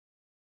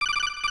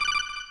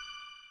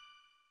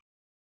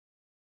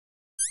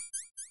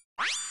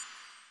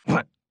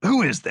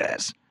Who is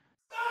this?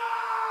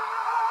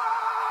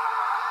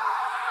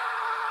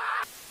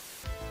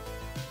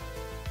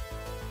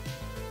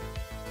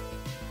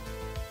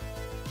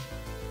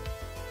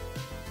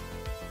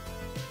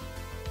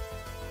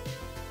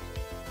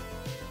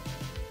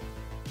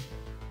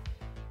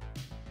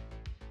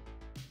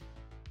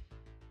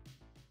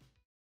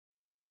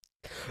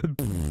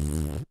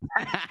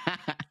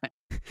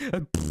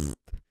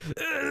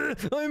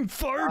 I'm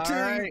farting.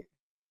 All right.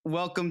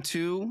 Welcome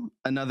to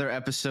another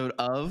episode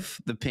of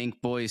the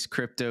Pink Boys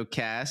Crypto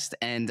Cast.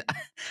 And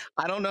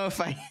I don't know if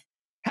I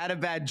had a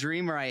bad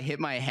dream or I hit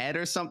my head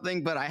or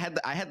something, but I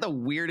had the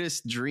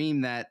weirdest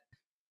dream that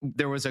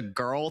there was a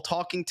girl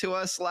talking to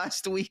us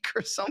last week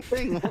or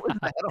something. What was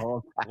that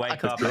all about?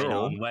 Wake up, girl?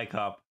 Anon, wake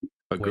up.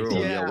 A girl.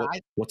 Yeah, Yeah.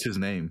 What's his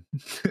name?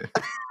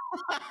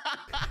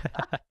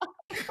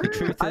 The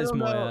truth I is, don't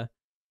know. Moya,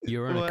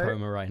 you're in What? a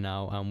coma right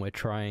now, and we're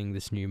trying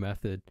this new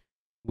method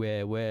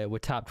where we're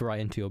tapped right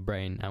into your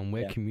brain, and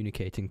we're Yeah.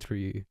 communicating through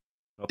you.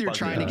 You're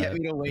trying to get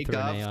me to wake through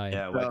an up. AI.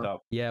 Yeah, wake So-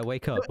 up. Yeah,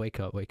 wake up, wake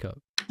up, wake up.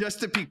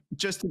 Just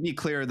to be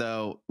clear,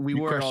 though, we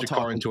You were crashed all your car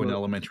talking into an to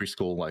elementary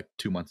school like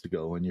 2 months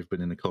ago, and you've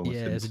been in a coma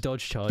Yeah, since. it's a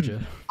Dodge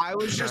Charger. I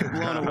was just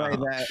blown away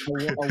that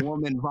a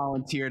woman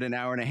volunteered an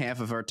hour and a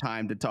half of her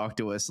time to talk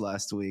to us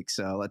last week.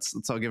 So let's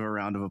all give her a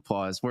round of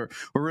applause. We're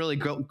really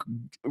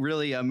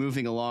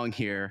moving along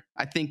here.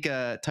 I think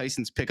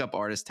Tyson's pickup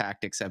artist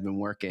tactics have been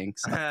working.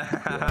 So.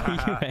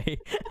 Anyway,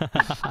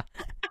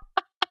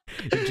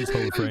 you just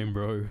hold frame,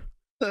 bro.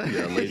 Yeah,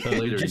 later you fucking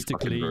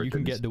Logistically, you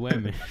can get the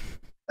women.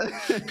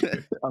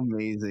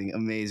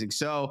 Amazing.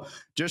 So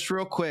just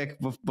real quick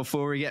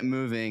before we get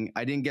moving,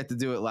 I didn't get to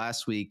do it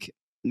last week.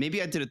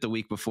 Maybe I did it the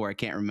week before. I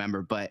can't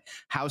remember, but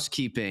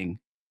housekeeping.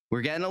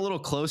 We're getting a little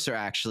closer,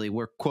 actually.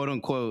 We're quote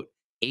unquote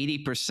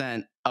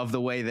 80% of the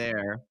way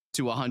there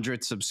to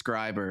 100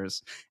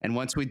 subscribers. And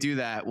once we do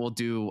that, we'll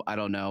do, I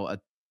don't know, a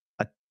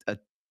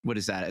what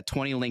is that? A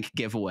 20 link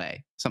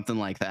giveaway, something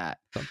like that.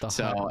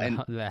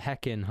 The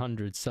heckin'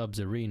 100 subs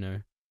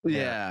arena.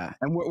 Yeah.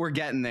 And we're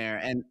getting there.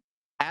 And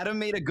Adam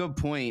made a good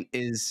point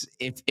is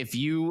if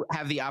you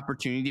have the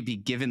opportunity to be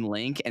given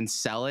link and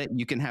sell it,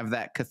 you can have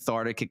that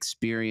cathartic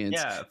experience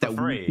Yeah, for that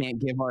free. we can't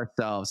give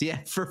ourselves. Yeah,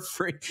 for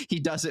free.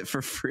 He does it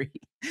for free.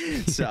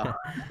 So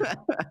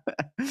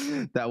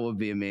that would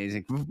be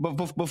amazing. But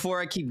before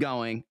I keep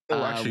going.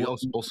 Oh, actually,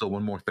 also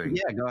one more thing.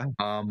 Yeah, go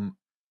ahead.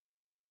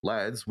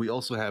 Lads, we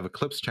also have a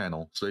clips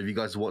channel. So if you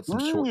guys want some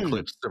short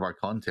clips of our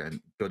content,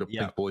 go to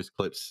Yeah. Pink Boys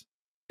Clips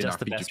in Just our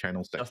the feature best-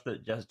 channel section.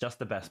 Just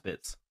the best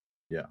bits.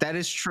 That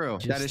is true.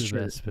 Just That is the true.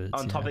 best bits,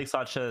 On yeah. topics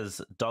such as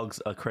dogs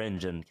are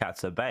cringe and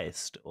cats are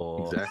based,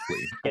 or Exactly.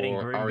 Getting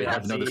Or groomed I already by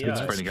have another CEOs.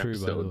 That's schizophrenic true, by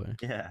the episode. way.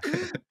 yeah.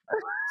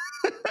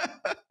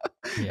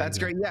 Yeah, That's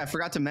great. Yeah, I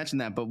forgot to mention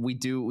that, but we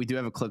do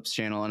have a clips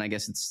channel, and I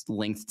guess it's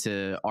linked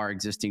to our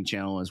existing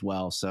channel as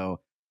well. So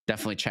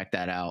definitely check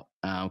that out.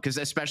 Because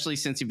especially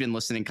since you've been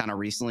listening kind of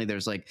recently,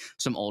 there's like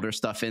some older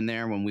stuff in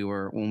there when we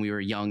were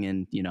young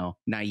and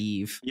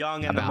naive.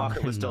 Young and the About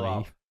market was still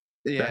up.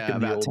 Back Yeah, in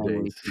the about old 10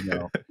 days. weeks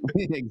ago.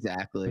 We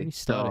Exactly.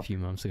 started a So few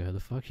months ago. The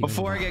fuck you.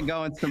 before I get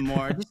going some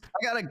more,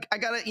 I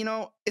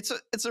gotta,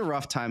 it's a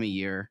rough time of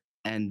year,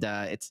 and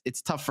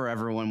it's tough for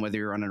everyone, whether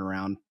you're running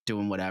around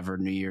doing whatever,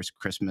 New Year's,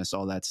 Christmas,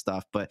 all that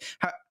stuff. But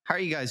how are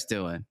you guys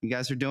doing? You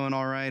guys are doing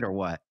all right, or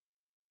what?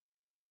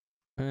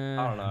 I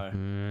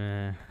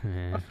don't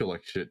I feel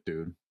like shit,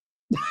 dude.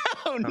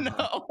 Oh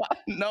no,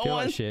 no Feel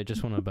one. like shit.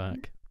 Just want it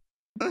back.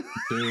 Dude,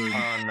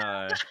 Oh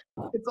no.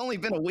 It's only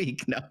been a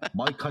week. No,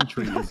 my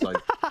country is like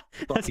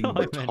That's fucking how I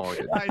meant.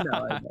 retarded. I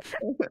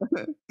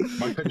know.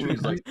 My country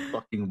is like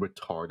fucking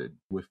retarded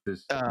with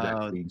this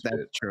vaccine That's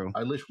shit. true.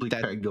 I literally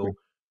That's can't go.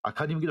 I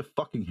can't even get a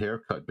fucking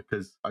haircut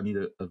because I need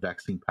a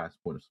vaccine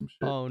passport or some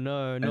shit. Oh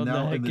no, not the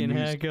now in the heckin' news-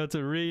 haircut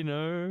to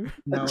Reno.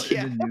 Now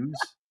Yeah. in the news,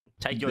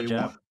 Take your they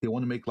jab.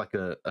 want to make like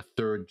a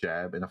third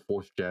jab and a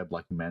fourth jab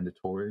like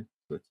mandatory.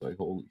 So it's like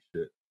holy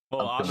shit.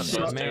 Well, I'm after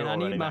gonna- those two Man, are I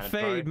need already my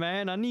mandatory. fade,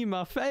 man. I need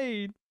my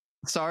fade.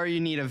 Sorry, you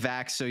need a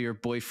vax so your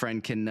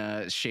boyfriend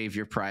can shave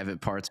your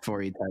private parts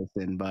for you,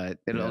 Tyson. But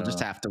it'll just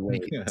Yeah. have to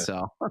wait.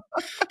 So.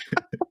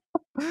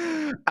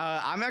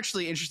 I'm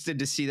actually interested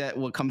to see that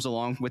what comes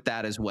along with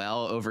that as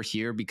well over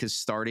here, because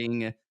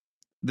starting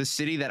the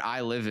city that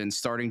I live in,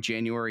 starting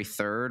January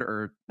 3rd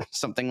or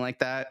something like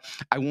that,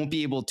 I won't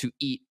be able to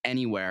eat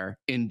anywhere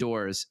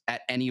indoors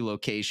at any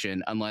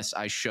location unless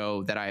I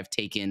show that I have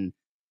taken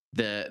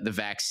the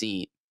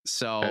vaccine. Have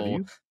So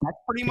you? that's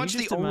pretty much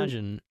the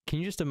only. Can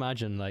you just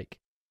imagine, like,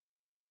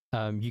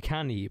 you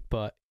can eat,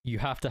 but you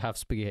have to have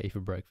spaghetti for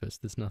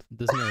breakfast. There's no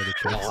other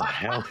choice. Oh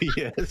hell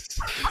yes!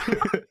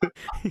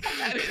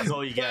 That's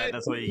all you get.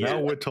 That's all you Now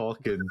get. we're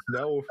talking.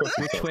 Now we're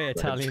fucking Which way,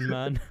 talking. Italian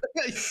man?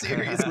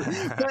 Seriously.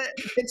 But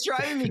it's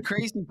driving me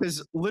crazy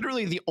because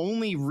literally the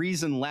only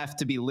reason left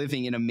to be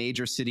living in a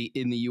major city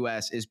in the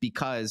US is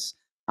because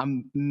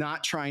I'm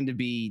not trying to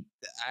be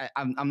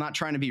I'm not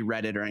trying to be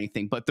Reddit or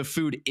anything, but the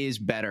food is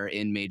better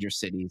in major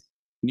cities.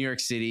 New York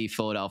City,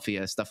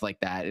 Philadelphia, stuff like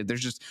that.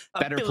 There's just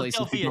better places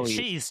to Philadelphia go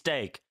eat.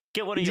 cheesesteak.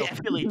 Get one of your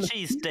Philly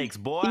cheesesteaks,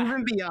 boy.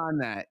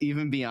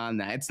 Even beyond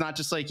that, it's not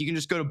just like you can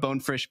just go to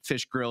Bonefish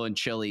Fish Grill and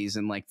Chili's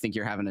and like think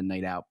you're having a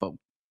night out. But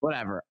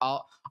whatever,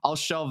 I'll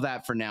shelve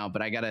that for now.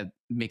 But I gotta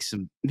make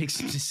some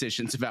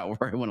decisions about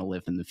where I want to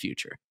live in the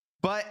future.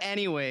 But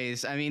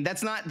anyways, I mean,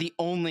 that's not the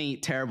only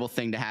terrible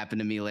thing to happen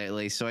to me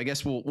lately. So I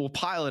guess we'll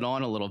pile it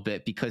on a little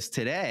bit because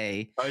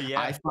today today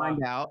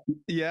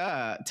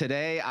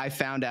I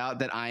found out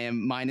that I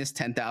am minus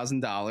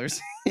 $10,000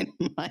 in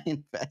my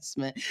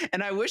investment.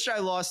 And I wish I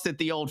lost it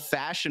the old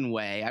fashioned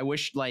way. I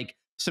wish like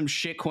some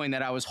shitcoin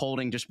that I was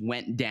holding just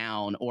went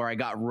down or I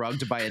got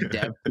rugged by a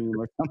dev team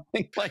or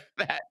something like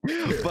that.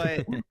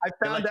 But I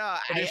found out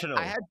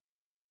I had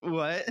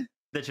what?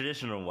 The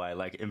traditional way,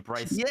 like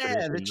embrace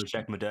tradition,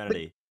 reject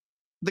modernity.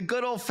 The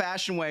good old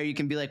fashioned way, you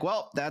can be like,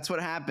 well, that's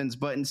what happens.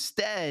 But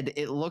instead,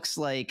 it looks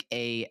like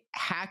a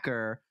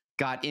hacker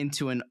got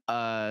into an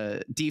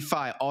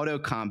DeFi auto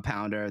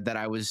compounder that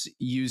I was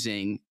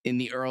using in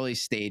the early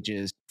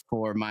stages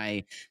for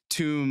my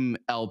Tomb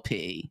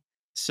LP.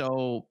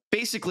 So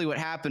basically what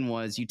happened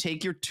was you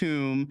take your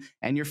Tomb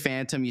and your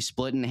Phantom, you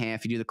split it in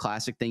half, you do the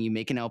classic thing, you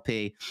make an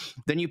LP,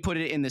 then you put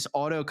it in this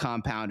auto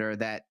compounder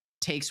that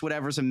takes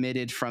whatever's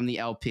emitted from the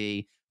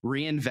LP,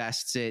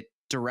 reinvests it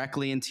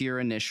directly into your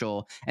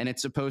initial, and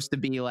it's supposed to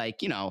be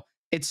like, you know,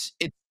 it's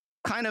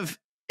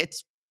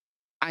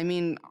I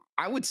mean,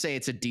 I would say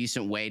it's a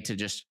decent way to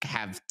just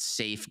have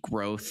safe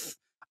growth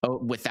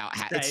without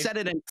it's set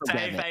it and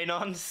forget safe,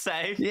 Anon,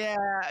 safe. Yeah,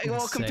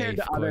 well, compared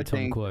safe, to other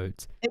things,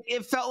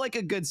 it felt like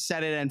a good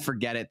set it and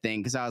forget it thing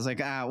because I was like,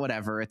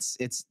 whatever, it's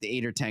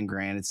 8 or 10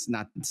 grand, it's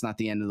not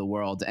the end of the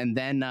world. And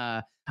then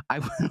I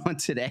went on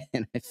today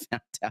and I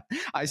found out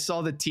I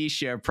saw the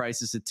T-share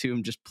prices of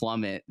Tomb just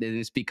plummet, and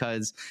it's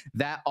because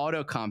that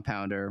auto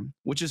compounder,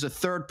 which is a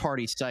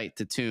third-party site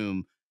to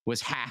Tomb, was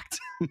hacked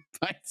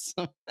by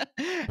some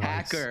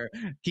hacker.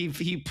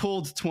 He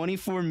pulled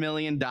 $24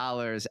 million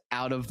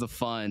out of the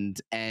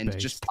fund and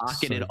just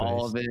pocketed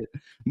all of it,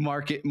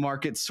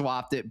 market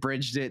swapped it,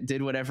 bridged it,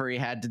 did whatever he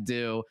had to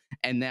do.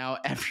 And now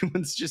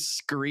everyone's just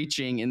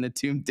screeching in the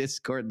Tomb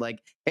Discord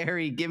like,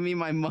 Harry, give me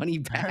my money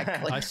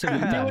back. Like, I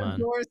salute that, man.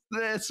 Endorse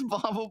this,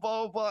 blah, blah,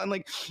 blah, blah. And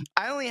like,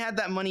 I only had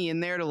that money in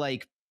there to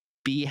like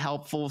be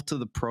helpful to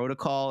the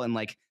protocol and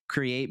like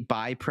create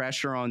buy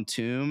pressure on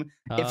Tomb.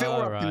 If it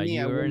were up to me,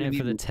 you were in it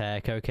for the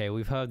tech. Okay,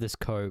 we've heard this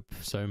cope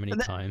so many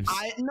times.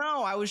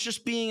 I was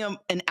just being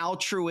an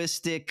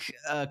altruistic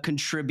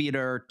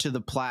contributor to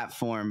the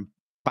platform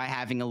by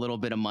having a little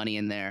bit of money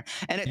in there.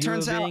 And it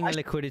turns out being a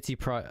liquidity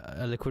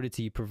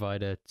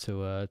provider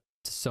to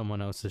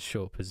someone else's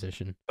short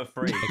position for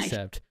free.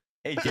 Except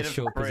the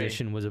short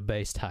position was a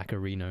based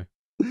hackerino.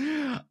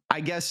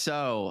 I guess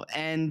so.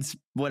 And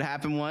what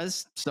happened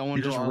was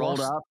someone just rolled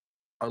up.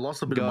 I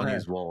lost a bit of money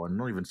as well. I'm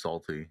not even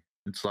salty.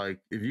 It's like,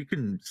 if you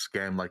can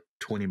scam like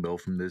 20 mil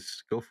from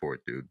this, go for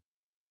it, dude.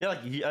 Yeah,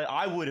 like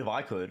I would if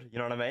I could. You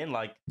know what I mean?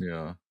 Like,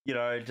 yeah, you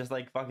know, just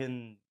like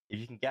fucking, if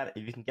you can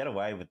get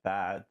away with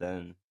that,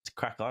 then just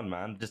crack on,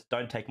 man. Just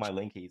don't take my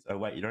linkies. Oh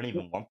wait, you don't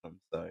even want them.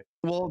 So,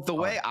 well, the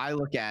way I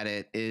look at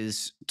it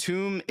is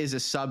Tomb is a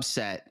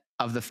subset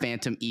of the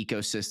Phantom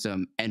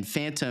ecosystem, and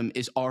Phantom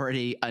is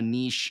already a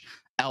niche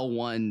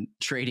L1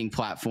 trading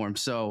platform.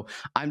 So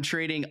I'm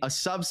trading a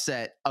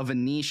subset of a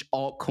niche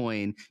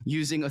altcoin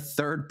using a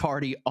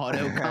third-party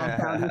auto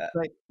compound.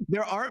 Like,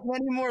 there aren't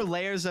many more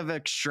layers of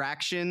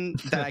extraction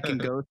that I can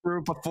go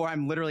through before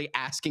I'm literally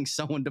asking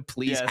someone to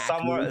please.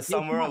 Yeah,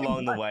 somewhere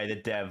along the way,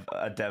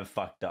 a dev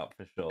fucked up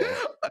for sure.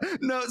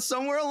 No,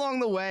 somewhere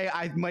along the way,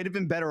 I might have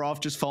been better off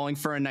just falling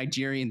for a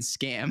Nigerian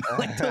scam.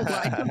 Like the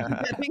line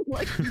of getting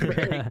like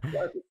very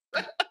close.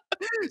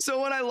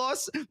 So when I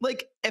lost,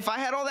 like, if I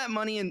had all that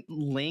money in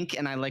Link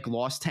and I like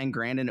lost 10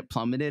 grand and it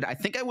plummeted, I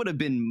think I would have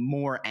been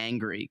more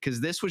angry because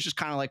this was just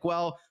kind of like,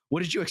 well,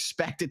 what did you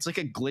expect? It's like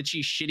a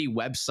glitchy, shitty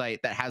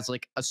website that has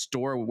like a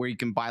store where you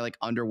can buy like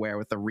underwear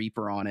with a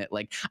Reaper on it.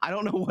 Like, I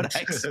don't know what I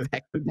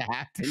expected to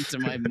happen to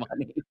my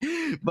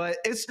money, but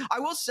I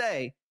will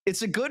say,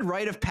 it's a good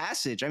rite of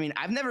passage. I mean,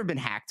 I've never been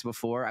hacked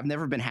before. I've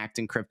never been hacked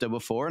in crypto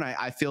before. And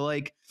I feel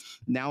like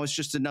now it's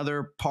just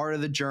another part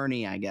of the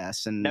journey, I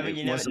guess. And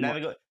you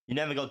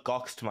never got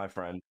goxed, my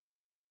friend.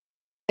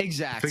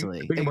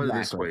 Exactly. Think about it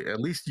this way. At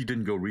least you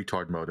didn't go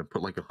retard mode and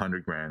put like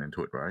 100 grand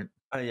into it, right?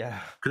 Yeah.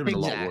 Could have been a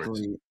lot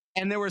worse.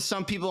 And there were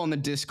some people on the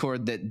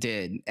Discord that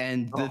did.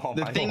 And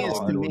the thing is,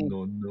 to me,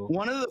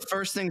 one of the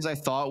first things I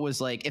thought was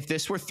like, if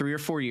this were 3 or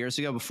 4 years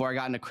ago before I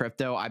got into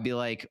crypto, I'd be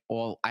like,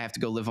 well, I have to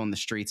go live on the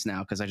streets now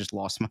because I just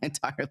lost my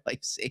entire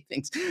life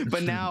savings.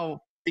 But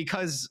now,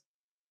 because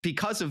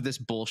of this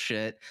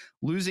bullshit,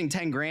 losing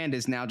 10 grand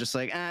is now just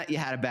like, you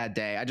had a bad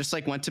day. I just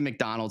like went to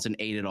McDonald's and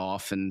ate it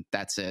off, and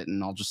that's it.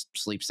 And I'll just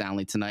sleep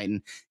soundly tonight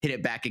and hit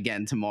it back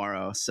again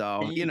tomorrow.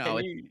 So,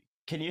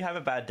 can you have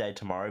a bad day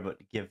tomorrow, but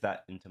give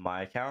that into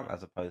my account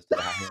as opposed to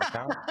the hacking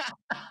account?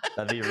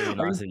 That'd be really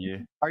nice of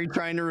you. Are you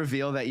trying to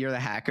reveal that you're the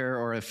hacker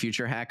or a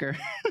future hacker?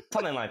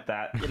 Something like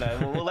that. You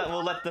know, we'll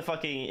let the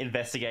fucking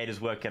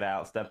investigators work it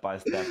out step by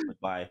step. With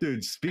my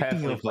Dude,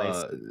 speaking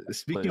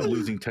of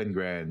losing 10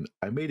 grand,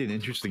 I made an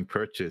interesting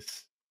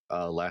purchase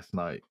last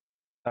night.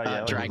 Oh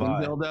yeah, Dragon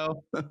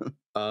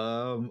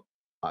dildo.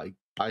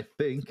 I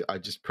think I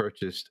just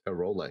purchased a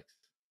Rolex.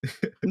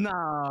 No,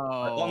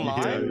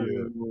 online.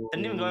 Yeah.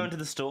 Didn't even go into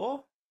the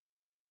store.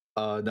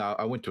 No,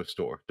 I went to a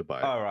store to buy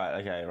it. Oh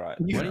right, okay, right.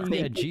 Why didn't you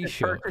get a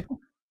G-Shock?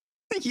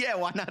 Yeah,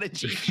 why not a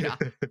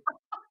G-Shock?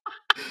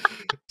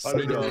 I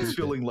don't know. I was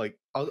feeling like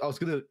I was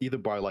gonna either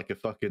buy like a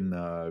fucking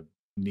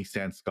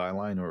Nissan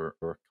Skyline or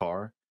a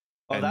car.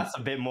 Oh, and, that's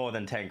a bit more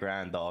than 10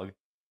 grand, dog.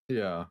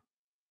 Yeah,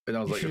 and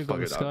I was like,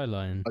 fuck it,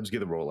 Skyline. I'll just get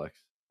the Rolex,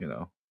 you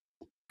know,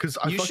 because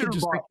I fucking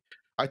just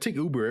I take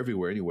Uber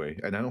everywhere anyway,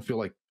 and I don't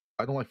like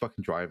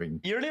fucking driving.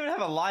 You don't even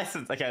have a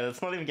license. Okay,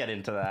 let's not even get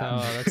into that.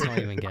 Oh, let's not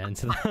even get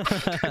into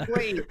that.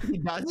 Wait, he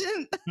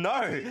doesn't?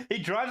 No, he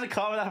drives a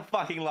car without a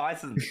fucking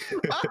license.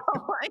 Oh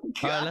my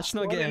god! Let's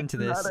not get into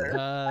this.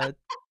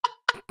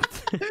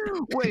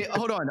 Wait,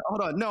 hold on.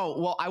 No,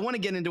 well, I want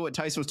to get into what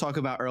Tyson was talking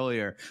about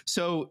earlier.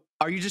 So,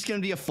 are you just going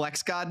to be a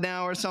flex god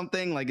now or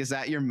something? Like, is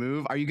that your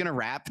move? Are you going to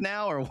rap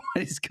now, or what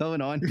is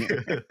going on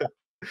here?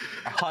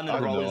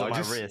 100 rollers on my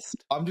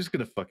wrist. I'm just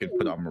gonna fucking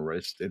put on my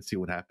wrist and see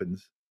what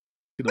happens.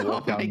 Gonna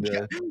walk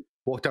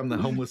down the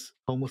homeless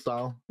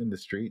aisle in the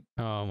street.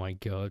 Oh my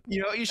god!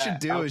 You know what you should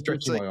do is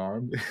stretch my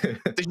arm.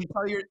 Did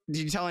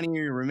you tell any of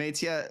your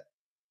roommates yet?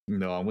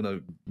 No, I'm gonna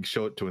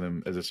show it to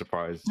them as a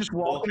surprise. Just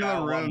walk in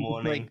the room,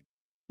 morning.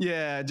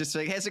 Just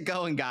like, how's it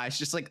going, guys?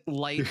 Just like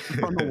light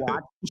from the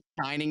watch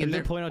shining in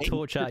their point a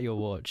torch at your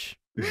watch.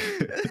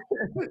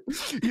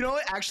 You know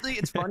what? Actually,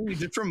 it's funny. You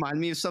just remind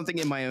me of something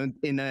in my own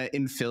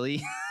in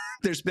Philly.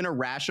 There's been a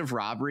rash of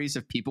robberies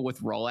of people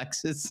with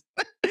Rolexes.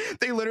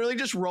 They literally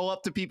just roll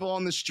up to people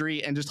on the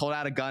street and just hold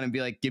out a gun and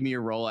be like, "Give me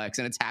your Rolex."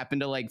 And it's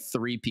happened to like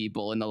 3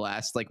 people in the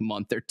last like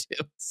month or 2.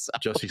 So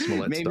Jussie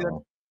Smollett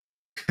style.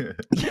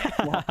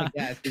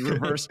 Yeah,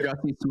 reverse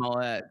Jussie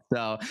Smollett.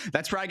 So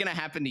that's probably gonna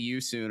happen to you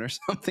soon or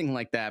something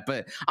like that.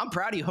 But I'm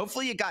proud of you.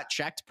 Hopefully it got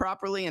checked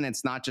properly and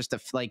it's not just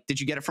did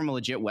you get it from a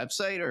legit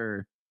website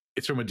or?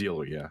 It's from a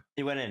dealer, yeah.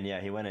 He went in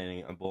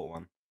and bought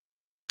one.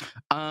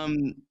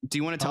 Do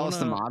you want to tell us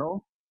the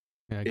model?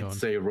 Yeah,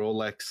 it's a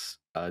Rolex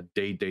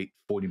date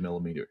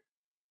 40mm.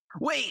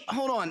 Wait,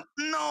 hold on.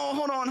 No,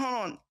 hold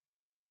on.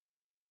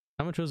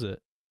 How much was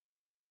it?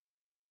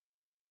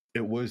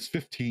 It was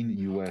 15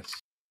 US.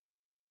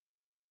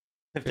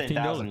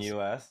 15,000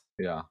 US.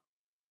 Yeah.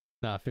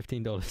 Nah,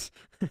 $15.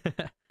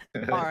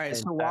 All right.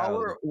 So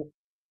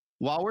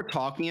while we're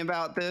talking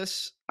about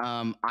this,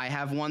 I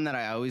have one that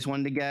I always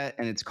wanted to get,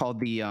 and it's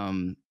called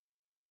the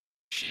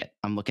shit.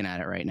 I'm looking at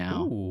it right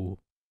now. Ooh.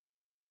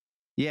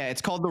 Yeah,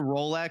 it's called the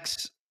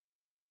Rolex.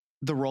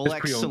 The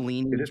Rolex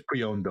Cellini. It is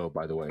pre-owned though,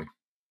 by the way.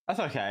 That's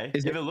okay.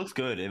 If it looks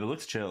good, if it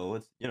looks chill,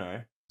 it's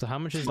So how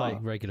much is like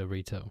regular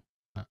retail?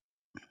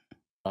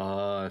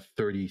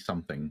 30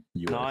 something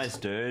US. Nice,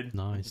 dude.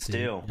 Nice.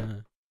 Steal.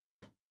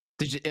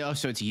 Yeah.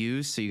 So it's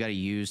used. So you got a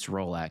used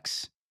Rolex.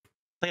 It's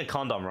like a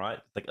condom, right?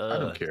 Like, I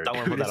don't care. Don't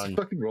want to put that on.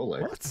 Fucking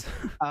Rolex.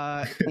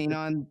 What? Hang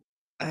on.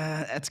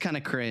 That's kind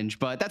of cringe,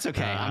 but that's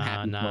okay. I'm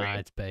happy. Nah,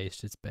 it's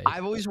based.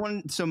 I've always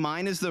wanted. So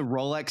mine is the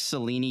Rolex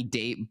Cellini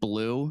Date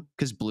Blue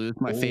because blue is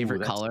my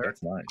favorite color.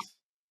 That's nice.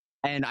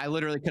 And I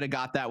literally could have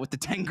got that with the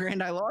 10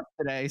 grand I lost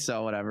today.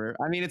 So whatever.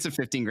 I mean, it's a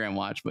 15 grand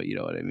watch, but you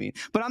know what I mean.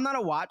 But I'm not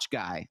a watch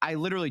guy. I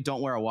literally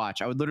don't wear a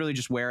watch. I would literally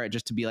just wear it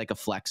just to be like a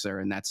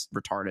flexer, and that's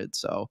retarded.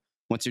 So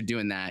once you're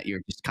doing that, you're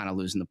just kind of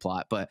losing the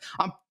plot. But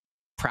I'm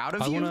proud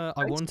of you.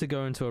 I want to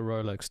go into a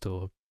Rolex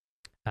store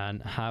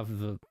and have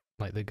the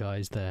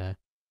guys there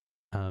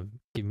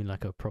give me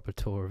like a proper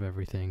tour of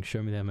everything,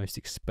 show me their most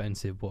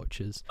expensive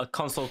watches. A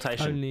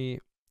consultation.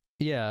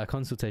 A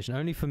consultation.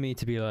 Only for me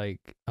to be like,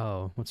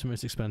 oh, what's the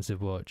most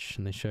expensive watch?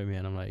 And they show me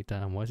and I'm like,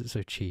 damn, why is it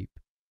so cheap?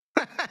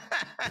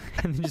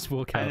 And then just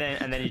walk out.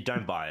 And then you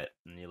don't buy it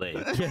and you leave.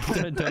 Yeah,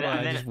 don't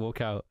buy it, just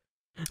walk out.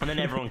 And then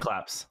everyone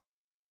claps.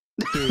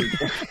 Dude.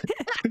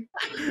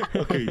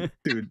 Okay,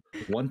 dude.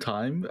 One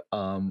time,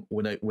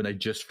 when I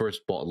just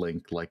first bought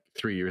Link like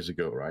 3 years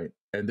ago, right?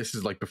 And this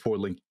is like before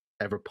Link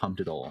ever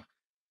pumped it all.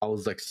 I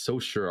was like so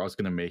sure I was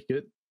gonna make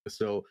it.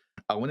 So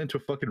I went into a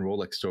fucking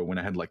Rolex store when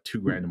I had like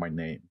 $2 grand in my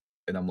name.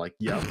 And I'm like,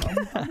 yeah,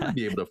 I'm gonna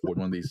be able to afford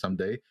one of these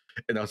someday.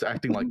 And I was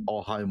acting like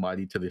all high and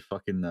mighty to the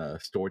fucking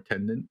store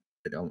attendant.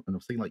 And I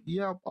was saying like,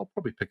 yeah, I'll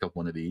probably pick up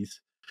one of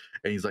these.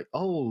 And he's like,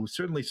 oh,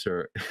 certainly,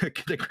 sir.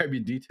 Can I grab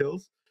your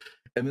details?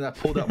 And then I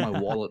pulled out my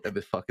wallet at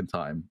the fucking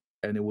time.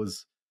 And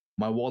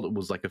my wallet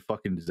was like a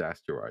fucking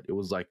disaster, right? It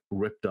was like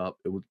ripped up.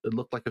 It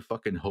looked like a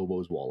fucking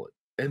hobo's wallet.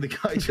 And the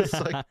guy just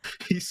like,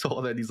 he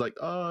saw that. He's like,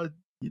 I'll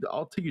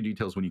take your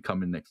details when you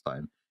come in next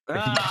time. And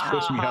he just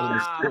pushed me out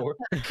of the store.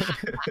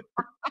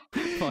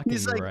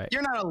 He's like,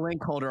 you're not a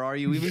Link holder, are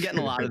you? We've been getting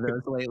a lot of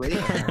those lately.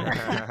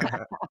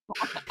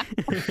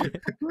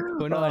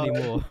 Well, not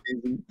anymore.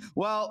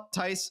 Well,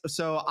 Tyson,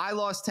 so I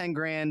lost 10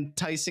 grand.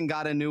 Tyson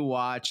got a new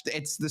watch.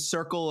 It's the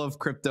circle of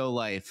crypto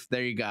life.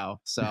 There you go.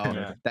 So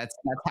Yeah. that's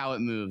how it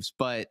moves.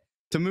 But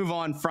to move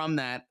on from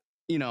that,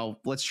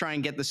 let's try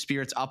and get the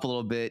spirits up a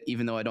little bit,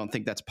 even though I don't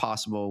think that's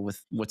possible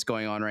with what's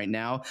going on right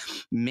now.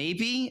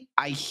 Maybe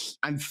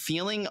I'm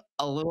feeling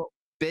a little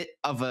bit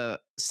of a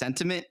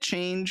sentiment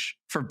change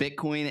for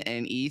Bitcoin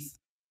and ETH,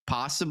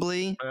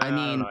 possibly. I don't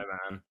mean, know,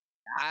 man.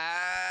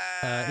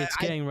 It's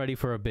getting ready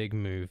for a big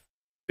move.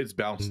 It's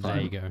bounce time.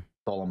 There you go. That's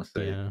all I'm gonna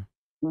say. Yeah.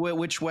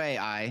 Which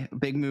way?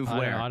 Big move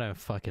where? I don't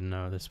fucking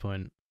know at this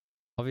point.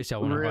 Obviously, I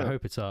Really?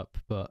 hope it's up,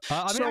 but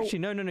I mean, So- actually,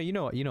 no. You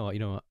know what?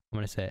 I'm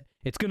gonna say it.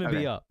 It's gonna be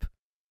Okay. up.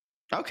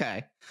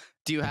 Okay.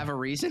 Do you have a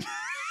reason?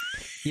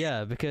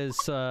 Yeah, because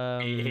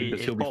Because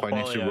His he'll be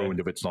financially portfolio. ruined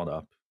if it's not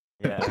up.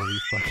 Yeah. there you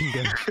fucking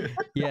go.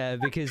 Yeah,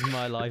 because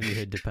my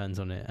livelihood depends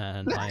on it,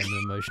 and I am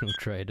an emotional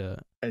trader.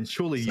 And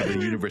surely the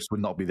universe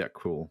would not be that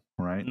cruel,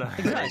 right? No.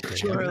 Exactly.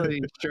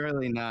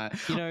 Surely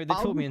not. You know, they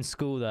taught me in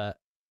school that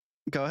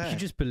Go you should ahead.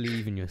 just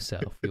believe in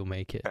yourself. You'll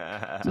make it.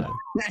 So,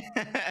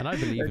 and I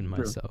believe in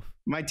That's true. myself.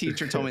 My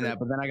teacher told me that,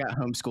 but then I got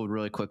homeschooled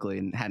really quickly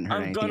and hadn't heard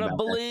I'm anything gonna about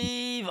that.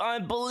 believe.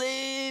 I'm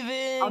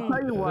believing. I'll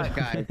tell you what,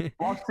 guys.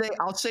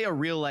 I'll say a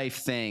real life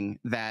thing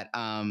that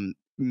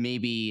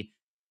maybe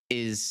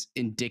is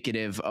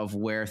indicative of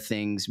where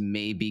things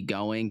may be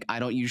going. I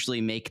don't usually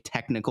make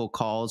technical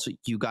calls.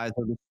 You guys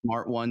are the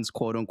smart ones,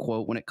 quote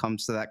unquote, when it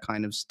comes to that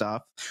kind of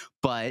stuff.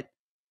 But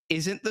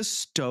isn't the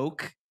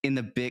Stoke in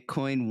the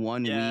Bitcoin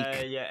 1 Yeah,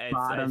 week yeah.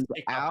 bottomed It's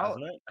ticked out? up,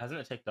 hasn't it? Hasn't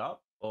it ticked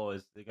up, or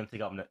is it gonna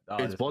tick up?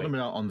 It's bottoming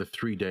out on the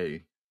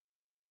 3-day,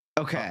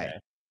 Okay.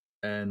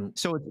 and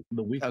So it's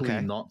the weekly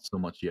Okay. not so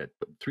much yet,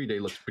 but 3-day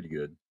looks pretty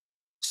good.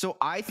 So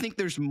I think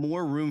there's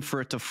more room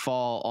for it to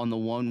fall on the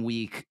 1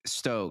 week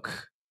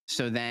Stoke.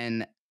 So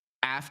then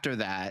after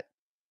that,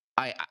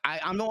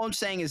 I'm all I'm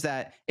saying is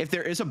that if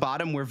there is a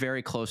bottom, we're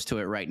very close to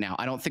it right now.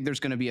 I don't think there's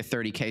going to be a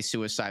 30K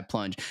suicide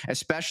plunge,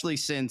 especially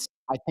since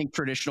I think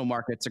traditional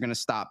markets are going to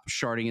stop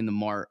shorting in the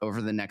mart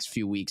over the next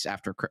few weeks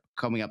after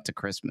coming up to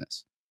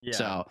Christmas. Yeah.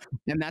 So,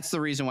 and that's the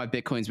reason why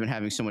Bitcoin's been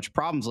having so much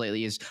problems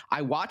lately. Is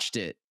I watched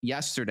it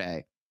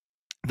yesterday.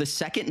 The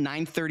second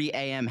 9:30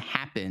 a.m.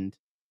 happened,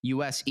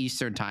 U.S.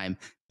 Eastern time,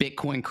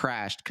 Bitcoin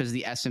crashed because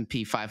the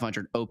S&P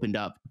 500 opened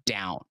up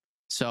down.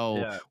 So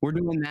Yeah. we're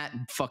doing that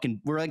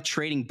we're like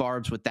trading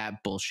barbs with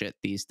that bullshit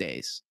these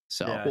days.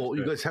 So Yeah. Well,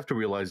 you true. guys have to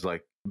realize,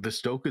 like, the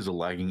Stoke is a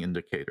lagging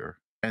indicator,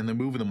 and the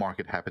move in the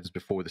market happens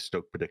before the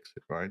Stoke predicts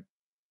it, right?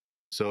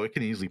 So it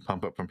can easily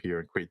pump up from here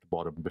and create the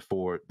bottom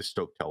before the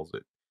Stoke tells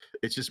it.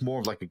 It's just more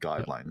of like a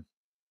guideline.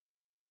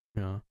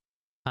 Yeah.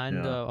 And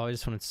Yeah. I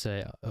just wanted to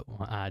say,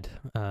 add,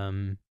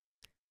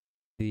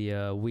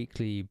 the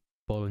weekly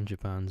Bollinger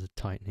Bands are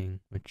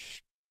tightening,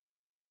 which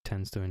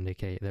tends to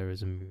indicate there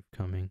is a move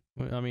coming.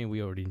 Well, I mean,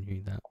 we already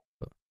knew that,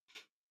 but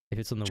if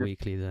it's on the Sure.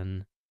 weekly,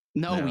 then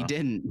no, we Yeah.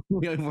 didn't.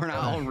 We're not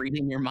all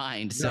reading your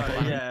mind. So No,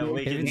 yeah,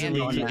 we if can it's, hand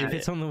on that. if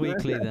it's on the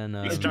weekly, then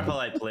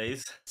Extrapolate,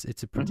 please.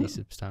 it's a pretty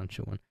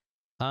substantial one.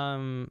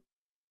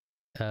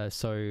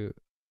 So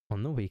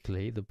on the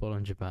weekly, the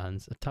Bollinger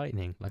Bands are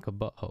tightening like a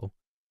butthole.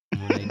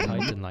 And when they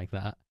tighten like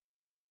that,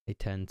 they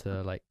tend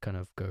to like kind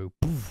of go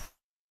poof.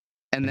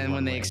 and in then when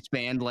one they way.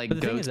 expand like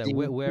But the thing is that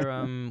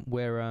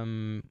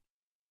ghosting-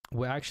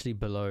 we're actually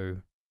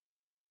below.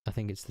 I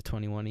think it's the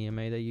 21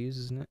 EMA they use,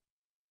 isn't it?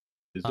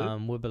 Is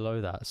it? We're below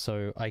that,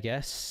 so I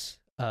guess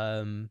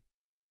like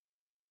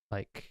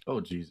Oh,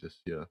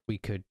 Jesus, yeah. we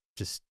could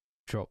just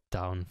drop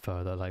down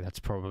further. Like that's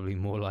probably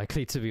more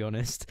likely, to be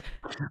honest.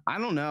 I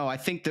don't know. I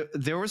think that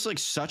there was like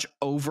such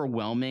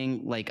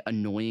overwhelming, like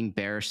annoying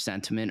bearish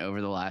sentiment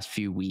over the last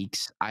few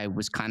weeks. I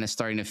was kind of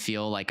starting to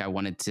feel like I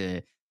wanted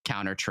to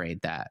counter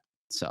trade that.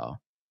 So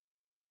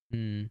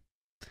Hmm.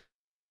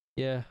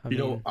 Yeah, I You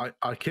mean, know,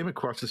 I came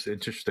across this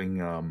interesting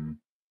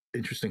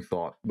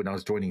thought when I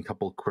was joining a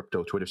couple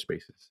crypto Twitter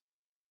spaces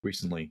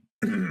recently.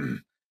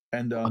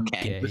 And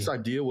Okay. this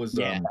idea was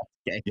Yeah,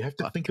 okay. you have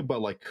to Fuck. think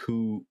about like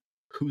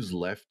who's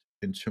left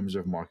in terms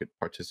of market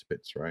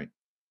participants, right?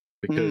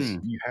 Because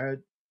you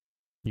had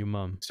your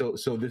mum. so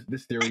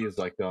this theory is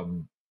like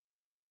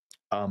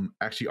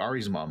actually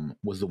Ari's mom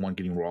was the one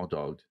getting raw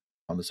dogged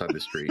on the side of the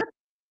street,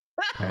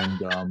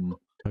 and I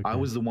Okay.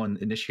 was the one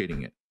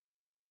initiating it.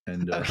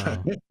 And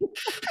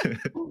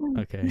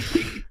Okay.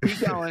 Keep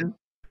going.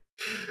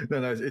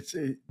 no,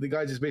 the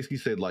guy just basically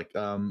said like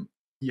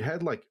you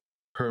had like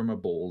perma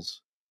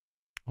bulls.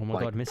 Oh my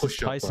Like, god, Mrs.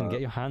 push up, Tyson, get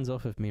your hands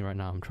off of me right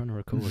now. I'm trying to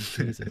record.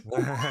 Jesus.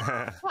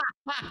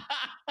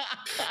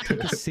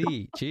 Take a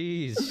seat.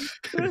 Jeez.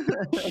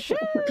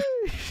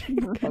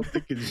 I'm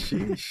thinking,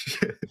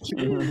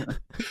 sheesh.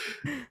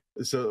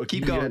 So okay,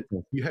 Keep going.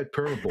 You had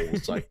perma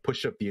bulls like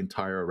push up the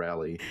entire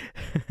rally,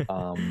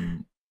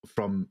 from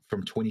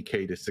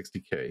 20K to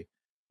 60K,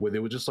 where they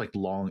would just like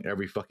long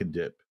every fucking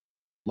dip,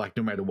 like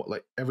no matter what,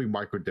 like every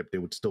micro dip they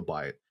would still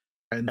buy it,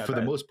 and Yeah, for the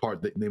right. most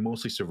part they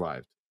mostly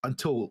survived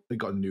until it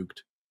got nuked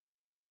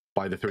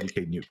by the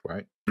 30K nuke,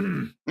 right?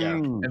 Yeah.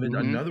 And then Mhm.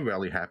 another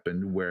rally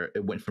happened where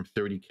it went from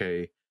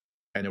 30K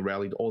and it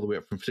rallied all the way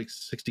up from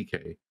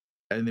 60K.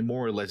 And they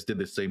more or less did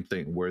the same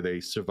thing where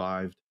they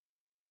survived.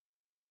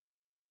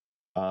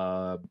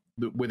 Where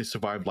they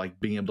survived like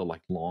being able to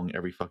like long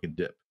every fucking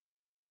dip.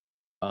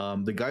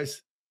 The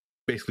guys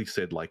basically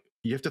said like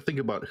you have to think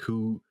about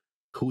who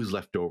is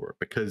left over,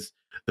 because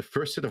the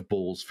first set of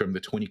bulls from the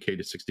 20K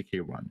to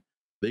 60K run,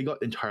 they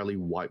got entirely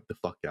wiped the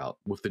fuck out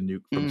with the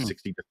nuke from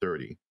 60 to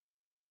 30.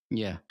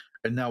 Yeah.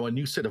 And now a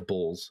new set of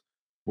bulls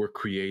were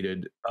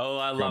created. Oh,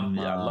 I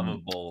love a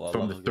bull.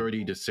 From the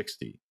 30 to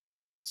 60.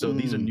 So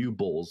these are new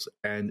bulls,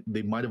 and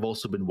they might have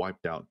also been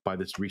wiped out by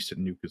this recent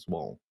nuke as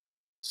well.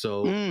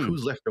 So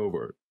who's left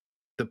over?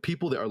 The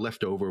people that are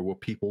left over were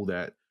people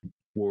that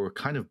were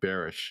kind of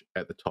bearish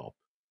at the top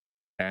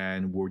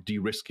and were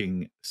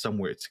de-risking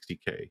somewhere at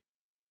 60K.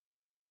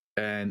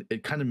 And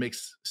it kind of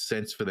makes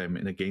sense for them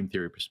in a game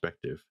theory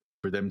perspective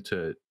for them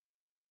to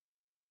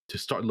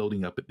start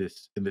loading up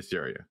in this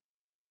area.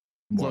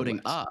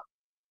 Loading up.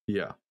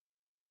 Yeah.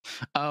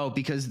 Oh,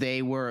 because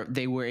they were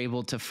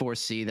able to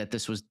foresee that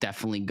this was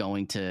definitely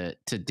going to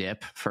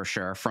dip for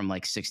sure from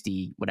like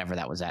 60, whatever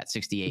that was at,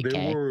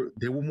 68K.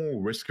 They were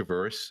more risk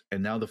averse,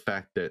 and now the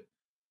fact that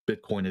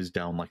Bitcoin is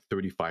down like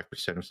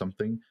 35% or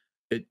something,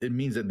 it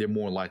means that they're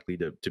more likely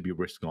to be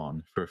risk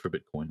on for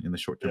Bitcoin in the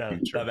short term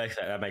future.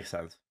 That makes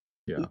sense.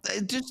 Yeah.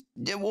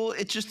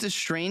 It just is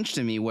strange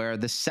to me where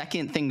the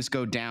second things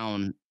go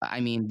down. I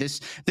mean,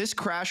 this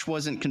crash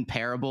wasn't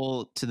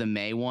comparable to the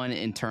May one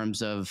in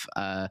terms of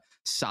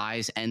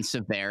size and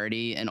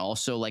severity, and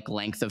also like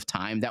length of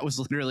time. That was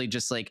literally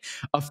just like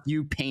a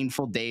few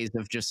painful days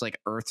of just like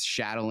earth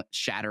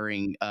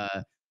shattering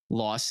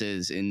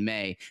losses in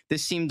May.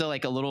 This seemed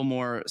like a little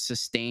more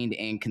sustained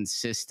and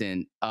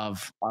consistent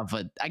of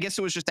a, I guess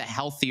it was just a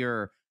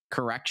healthier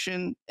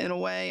correction in a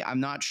way.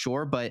 I'm not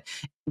sure, but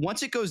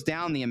once it goes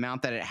down the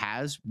amount that it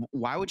has,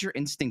 why would your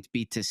instinct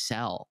be to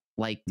sell?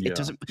 Like it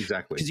doesn't,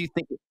 exactly, because you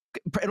think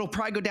it'll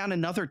probably go down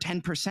another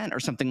 10% or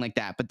something like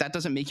that, but that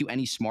doesn't make you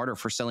any smarter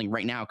for selling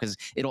right now, because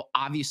it'll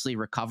obviously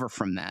recover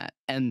from that.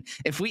 And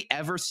if we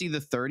ever see the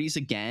 30s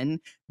again,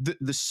 the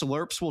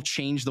slurps will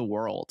change the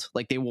world.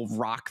 Like they will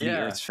rock the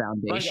Earth's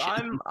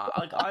foundation.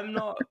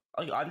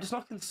 I'm just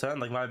not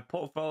concerned. Like my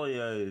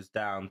portfolio is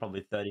down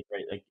probably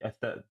 33,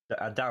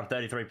 down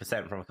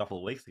 33% from a couple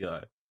of weeks ago.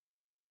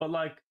 But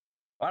like,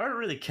 I don't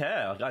really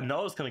care. Like I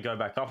know it's going to go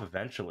back up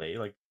eventually.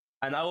 Like,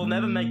 and I will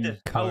never make the.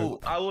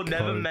 I will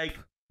never make.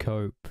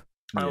 Cope.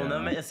 I will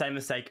never make the same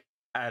mistake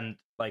and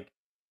like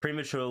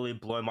prematurely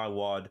blow my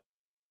wad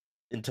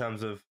in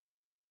terms of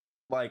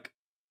like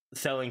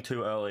selling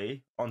too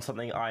early on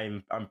something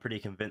I'm pretty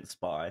convinced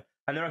by.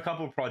 And there are a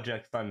couple of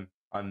projects I'm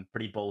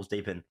pretty balls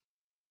deep in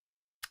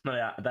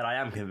that I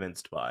am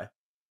convinced by.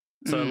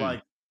 So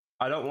like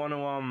I don't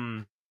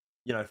want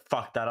to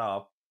fuck that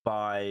up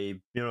by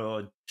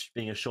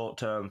being a short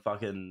term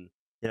fucking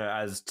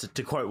as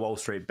to quote Wall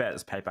Street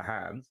bets, paper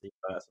hands.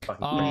 That's a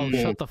fucking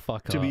shut the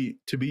fuck up.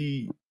 To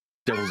be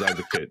devil's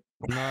advocate.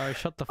 No,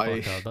 shut the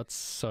fuck up. That's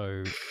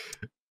so.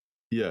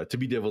 Yeah, to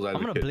be devil's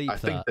advocate. I'm gonna bleep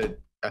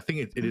I think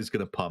it is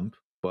gonna pump,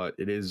 but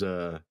it's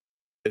a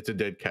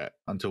dead cat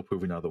until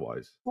proven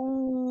otherwise.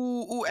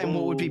 Ooh, and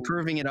what would be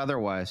proving it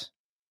otherwise?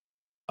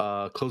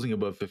 Closing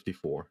above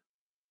 54.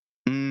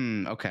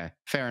 Okay,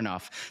 fair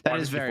enough. That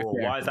is very fair.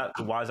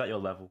 Why is that your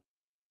level?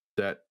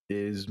 That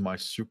is my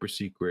super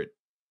secret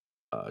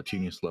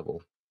genius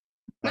level.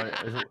 Is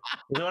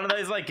it one of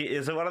those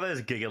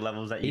giga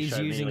levels that you He's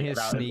showed using me, his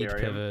sneed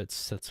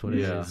pivots. That's what it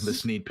is. Yeah, the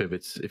sneed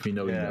pivots. If you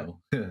know, you know.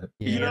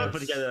 You know,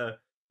 put together.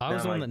 I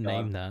was the one that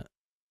named that.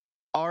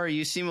 Ari,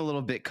 you seem a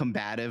little bit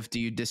combative. Do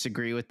you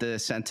disagree with the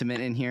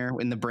sentiment in here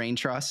in the brain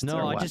trust?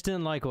 No, I just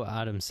didn't like what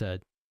Adam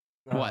said.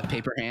 What,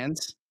 paper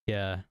hands?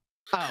 Yeah.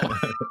 Oh.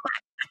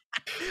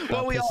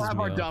 Well, we all have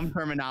our dumb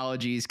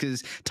terminologies,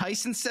 because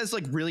Tyson says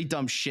like really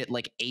dumb shit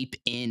like ape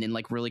in and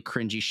like really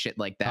cringy shit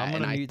like that.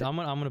 I'm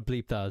gonna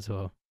bleep that as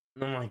well.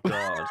 Oh my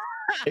god.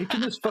 Ape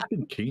in is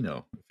fucking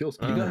Kino. It feels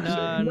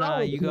No,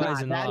 you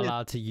guys are not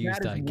allowed to use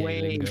that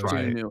gay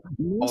lingo.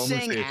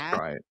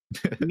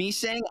 Me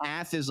saying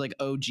ath is like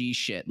OG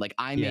shit. Like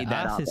I made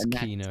that up, and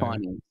that's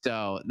funny.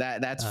 So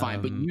that's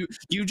fine. But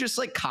you just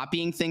like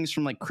copying things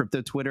from like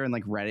crypto Twitter and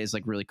like Reddit is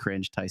like really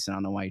cringe, Tyson. I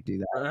don't know why you do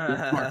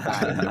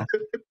that.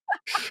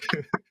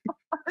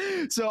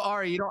 So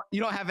Ari, you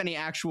don't have any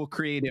actual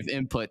creative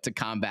input to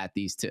combat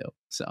these two.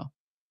 So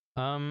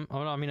well,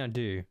 I mean I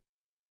do.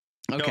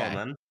 Okay. On,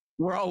 man.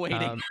 We're all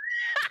waiting.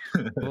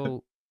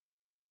 Well,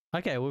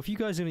 okay. Well, if you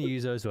guys are gonna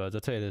use those words,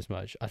 I'll tell you this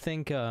much. I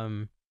think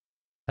Adam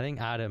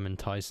and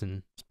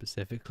Tyson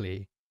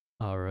specifically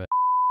are.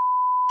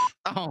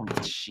 Oh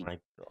my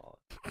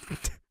god!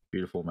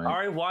 Beautiful, man.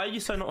 Ari, why are you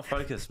so not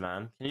focused,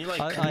 man? Can you like?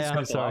 I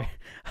am sorry.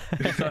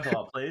 Can you circle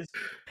up, please?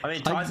 I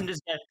mean, Tyson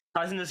just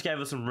gave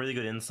us some really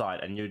good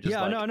insight, and you just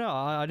no.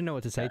 I didn't know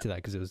what to say to that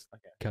because it was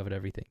covered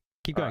everything.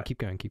 Keep going.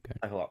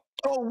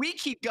 Oh, we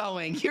keep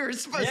going. You're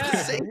supposed to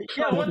say.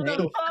 Yeah, what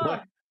the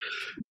fuck?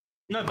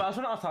 No, but I was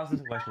trying to ask Tyson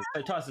some questions.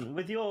 So Tyson,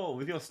 with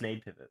your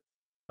sneed pivot.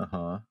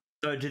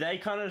 So do they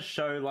kind of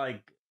show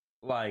like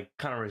like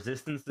kind of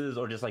resistances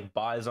or just like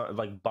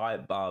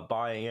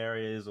buying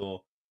areas,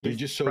 or They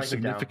just show break it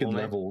down significant for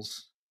me.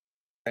 levels,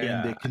 and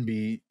Yeah. they can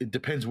be. It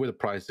depends where the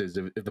price is.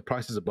 If the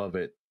price is above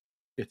it,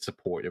 it's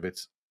support. If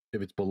it's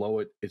below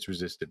it, it's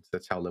resistance.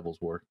 That's how levels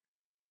work.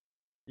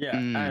 Yeah,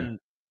 Mm.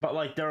 but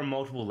like there are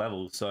multiple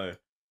levels, so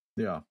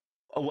Yeah.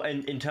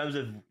 and in terms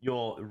of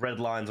your red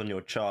lines on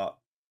your chart,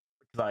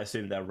 because I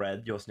assume they're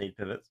red, your sneed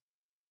pivots.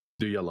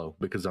 Do yellow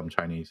because I'm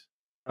Chinese.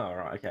 Oh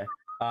right, okay.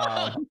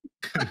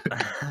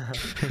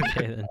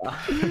 Okay then.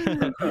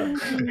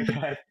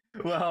 Okay.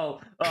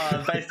 Well,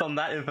 based on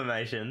that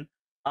information,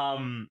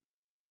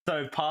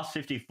 so past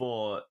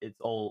 54, it's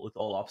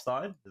all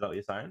upside. Is that what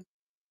you're saying?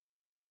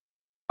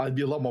 I'd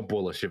be a lot more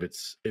bullish if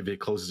it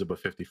closes above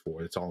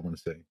 54. That's all I'm going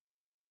to say.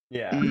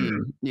 Yeah.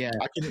 Yeah,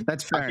 I can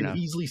that's fair I can enough.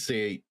 easily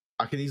say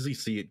I can easily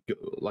see it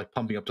like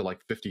pumping up to like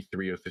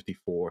 53 or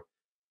 54,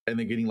 and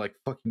then getting like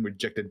fucking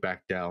rejected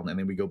back down, and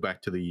then we go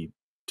back to the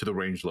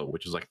range low,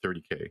 which is like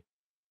 30K.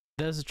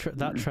 There's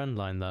that trend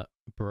line that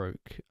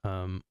broke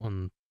on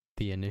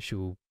the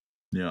initial,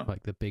 Yeah.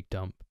 like the big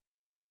dump.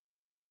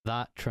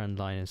 That trend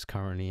line is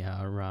currently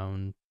at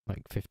around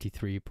like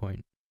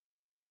 53.5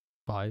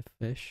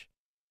 ish.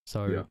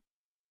 So Yeah.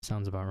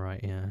 sounds about right.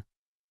 Yeah.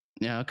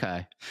 Yeah,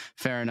 okay.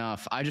 Fair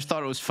enough. I just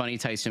thought it was funny,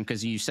 Tyson,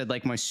 because you said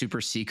like my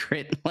super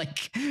secret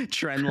like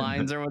trend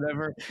lines or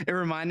whatever. It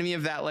reminded me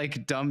of that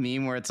like dumb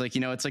meme where it's like,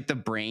 it's like the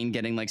brain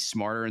getting like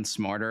smarter and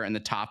smarter, and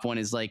the top one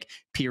is like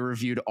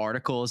peer-reviewed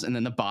articles, and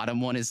then the bottom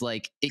one is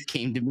like it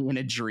came to me in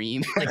a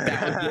dream. Like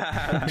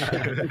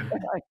that was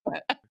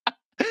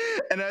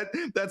and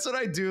that's what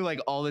I do like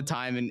all the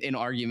time in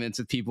arguments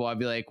with people. I'd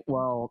be like,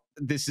 well,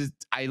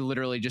 I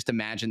literally just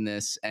imagined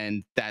this,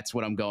 and that's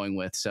what I'm going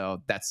with.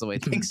 So that's the way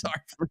things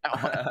are from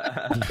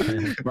now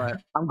on.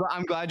 But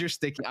I'm glad you're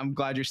sticking. I'm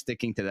glad you're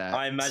sticking to that.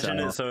 I imagine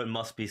it, so it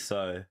must be so.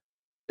 Will it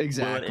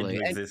Exactly. into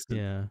And existence?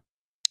 Yeah.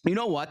 you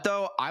know what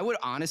though? I would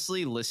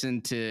honestly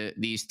listen to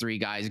these three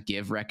guys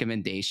give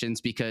recommendations,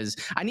 because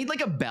I need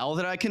like a bell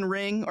that I can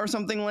ring or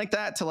something like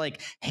that to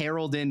like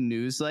herald in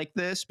news like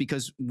this,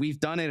 because we've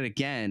done it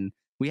again.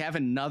 We have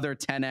another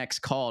 10x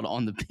called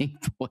on the Pink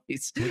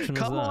Boys. Which one was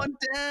Come that?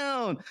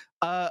 on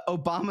down.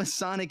 Obama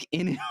Sonic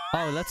in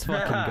Oh, let's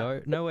fucking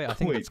go. No, wait, I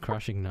think Wait, it's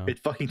crashing now. It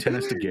fucking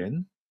 10s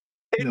again.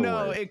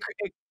 No, way.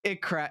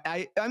 it crashed.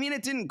 I mean,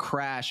 it didn't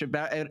crash.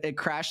 It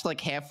crashed like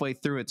halfway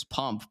through its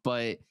pump,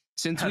 but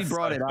since we That's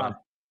brought so it funny.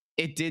 up,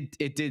 it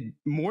did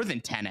more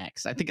than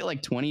 10x. I think it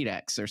like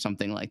 20x or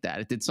something like that.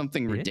 It did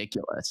something Yeah?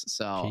 ridiculous.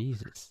 So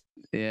Jesus.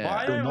 yeah.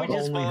 Why So don't we not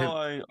just only have-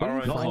 follow What our do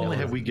own you Not find only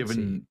out? have we Let's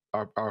given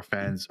our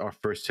fans our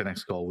first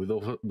 10x call,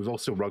 we've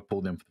also rug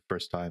pulled them for the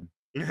first time.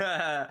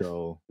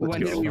 So let's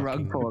When go. did we Fucking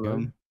rug pull go.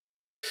 them?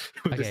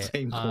 With Okay, the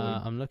same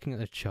coin. I'm looking at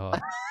the chart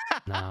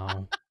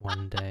now.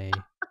 One day.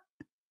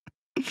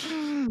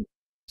 That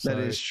So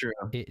is true.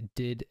 it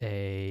did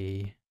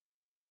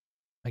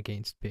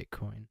against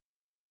Bitcoin.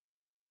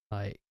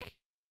 Like,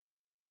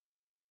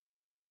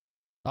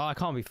 oh, I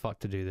can't be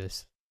fucked to do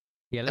this.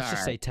 Yeah, let's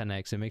just say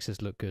 10x. It makes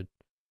us look good.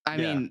 I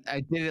mean,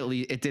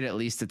 it did at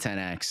least a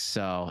 10x.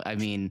 So I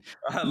mean,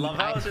 I love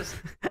how it's just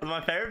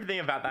my favorite thing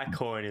about that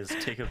coin is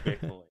tick of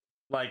Bitcoin.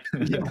 Like,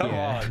 come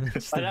on,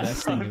 That's the like, that's best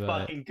so thing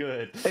about it. fucking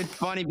good. it's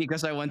funny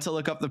because I went to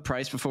look up the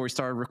price before we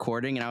started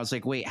recording, and I was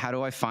like, wait, how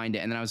do I find it?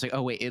 And then I was like,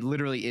 oh wait, it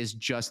literally is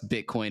just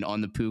Bitcoin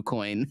on the Poo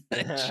Coin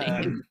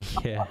chain.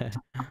 Yeah.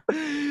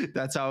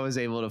 That's how I was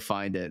able to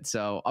find it.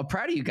 So I'm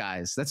proud of you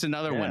guys. That's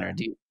another Yeah. winner.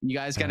 Do you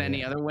guys got Oh, any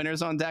yeah. other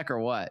winners on deck or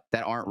what?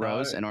 That aren't No.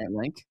 Rose and aren't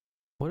Link?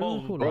 What do we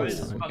Well, call Rose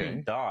it this time? fucking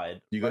Okay.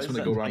 died. You guys Rose want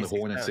to at go around the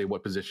horn and 26%. say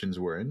what positions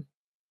we're in?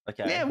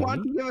 Okay. Yeah, why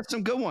don't Me? you give us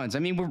some good ones? I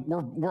mean,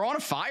 we're on a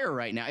fire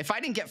right now. If I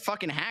didn't get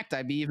fucking hacked,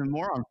 I'd be even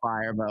more on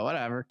fire. But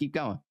whatever, keep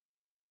going.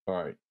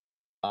 All right.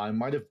 I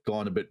might have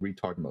gone a bit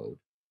retard mode,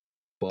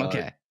 but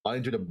Okay. I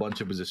entered a bunch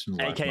of positions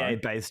last AKA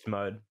night. based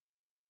mode.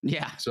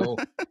 Yeah. So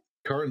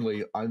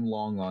currently, I'm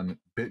long on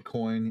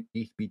Bitcoin,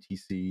 ETH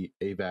BTC,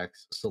 AVAX,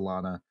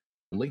 Solana,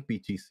 Link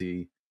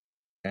BTC,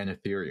 and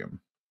Ethereum.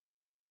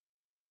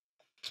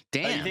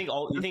 Damn. You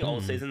think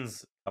old Hmm.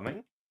 season's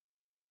coming?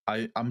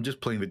 I'm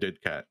just playing the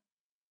dead cat,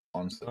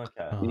 honestly.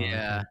 Okay.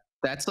 Yeah. Okay.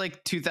 That's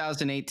like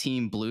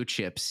 2018 blue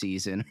chip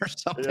season or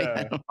something.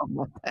 I Yeah. don't know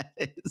what that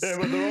is.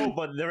 Yeah,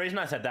 but the reason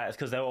I said that is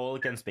because they're all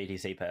against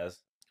BTC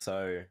pairs.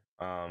 So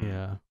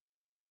Yeah.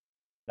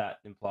 that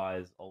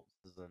implies alts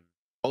and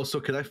Also,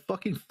 can I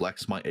fucking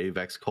flex my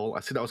AVAX call?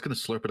 I said I was going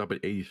to slurp it up at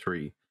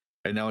 83,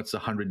 and now it's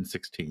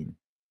 116.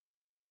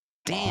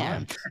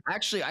 Damn.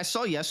 Actually, I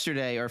saw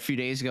yesterday or a few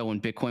days ago when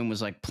Bitcoin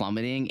was like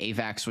plummeting,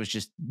 AVAX was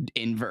just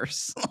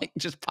inverse, like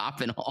just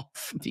popping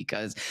off.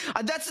 Because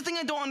that's the thing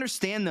I don't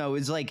understand though,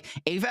 is like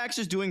AVAX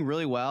is doing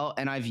really well,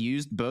 and I've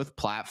used both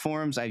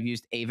platforms. I've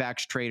used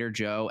AVAX Trader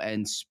Joe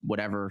and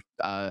whatever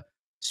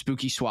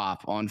Spooky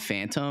Swap on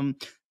Phantom.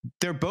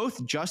 They're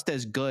both just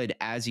as good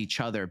as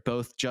each other,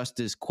 both just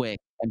as quick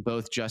and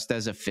both just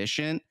as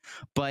efficient.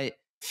 But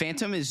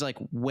Phantom is like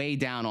way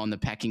down on the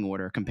pecking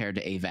order compared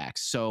to AVAX.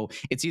 So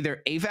it's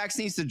either AVAX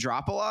needs to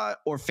drop a lot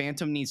or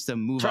Phantom needs to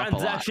move up a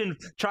lot.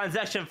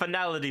 Transaction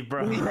finality,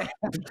 bro. Yeah,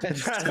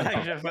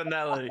 Transaction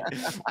finality.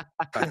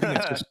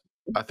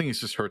 I think it's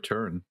just her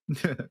turn.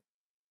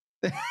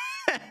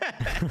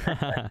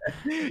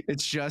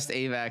 It's just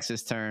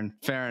AVAX's turn.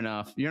 Fair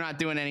enough. You're not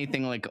doing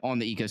anything like on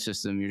the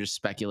ecosystem. You're just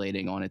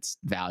speculating on its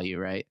value,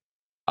 right?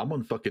 I'm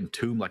on fucking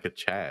Tomb like a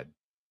Chad.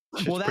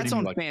 Well, that's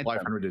on like Phantom.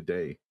 500 a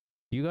day.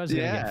 You guys are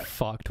gonna get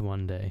fucked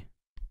one day.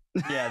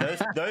 Yeah,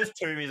 those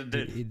Toomies,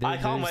 dude. I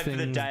can't wait for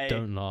the day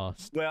don't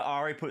last. where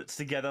Ari puts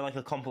together like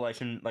a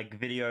compilation like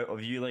video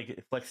of you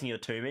like flexing your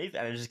Toomies,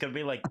 and it's just gonna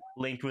be like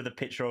linked with a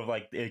picture of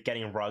like it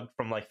getting rugged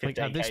from like 15K Like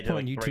at this to point,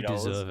 like you two $3.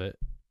 deserve it.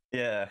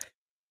 Yeah.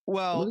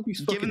 Well, Look at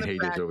these given fucking the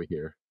haters fact, over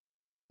here.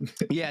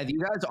 yeah, you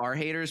guys are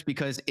haters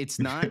because it's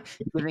not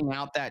giving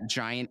out that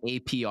giant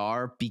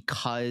APR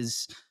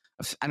because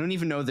I don't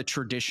even know the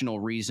traditional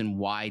reason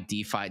why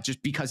DeFi,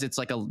 just because it's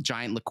like a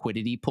giant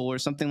liquidity pool or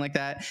something like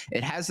that.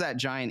 It has that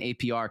giant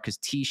APR because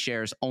T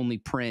shares only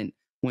print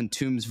when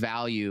Tomb's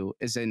value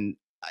is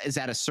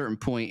at a certain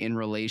point in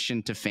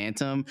relation to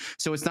Phantom.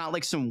 So it's not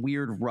like some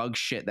weird rug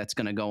shit that's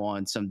gonna go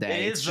on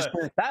someday. It is,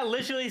 that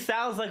literally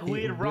sounds like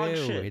weird rug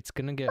shit. It's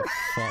gonna get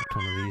fucked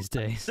one of these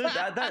days. Dude,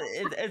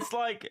 it's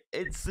like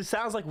it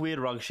sounds like weird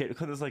rug shit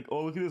because it's like,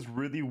 oh, look at this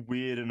really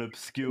weird and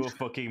obscure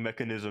fucking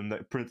mechanism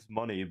that prints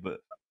money,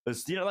 but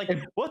it's, you know, like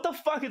what the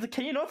fuck is it?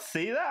 Can you not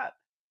see that?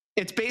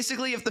 It's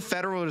basically if the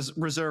Federal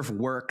Reserve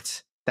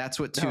worked. That's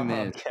what Tomb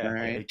is. Okay, All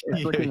right. okay.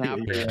 It's looking out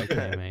for you.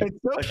 Okay, mate. It's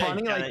so Okay,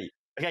 funny. Janet, Like,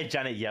 okay,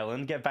 Janet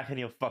Yellen, get back in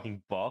your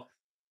fucking box.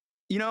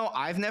 you know,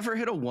 I've never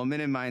hit a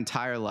woman in my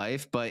entire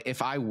life, but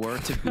if I were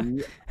to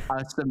be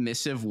a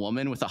submissive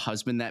woman with a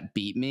husband that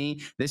beat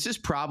me, this is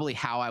probably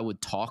how I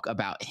would talk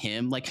about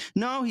him. Like,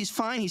 no, he's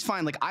fine. He's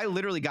fine. Like, I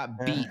literally got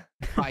beat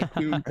by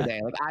Tomb today.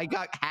 Like, I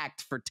got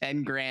hacked for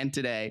 10 grand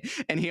today.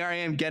 And here I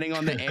am getting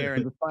on the air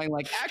and defining,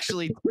 like,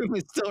 actually, Tomb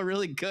is still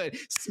really good.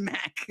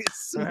 Smack.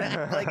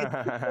 Smack. Like,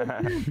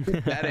 it's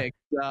pathetic.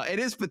 It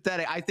is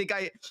pathetic. I think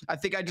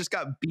I just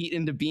got beat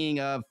into being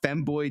a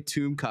femboy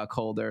Tomb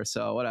cuckolder.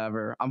 So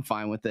whatever. I'm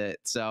fine with it.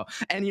 So,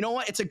 and you know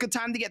what? It's a good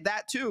time to get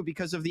that too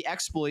because of the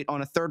exploit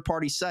on a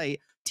third-party site.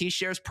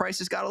 T-shares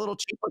prices got a little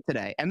cheaper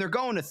today, and they're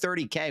going to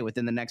 30K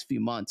within the next few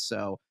months.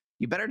 So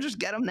you better just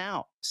get them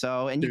now.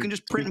 So, and you can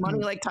just print money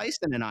like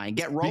Tyson and I and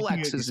get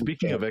Rolexes.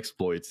 Speaking of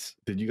exploits,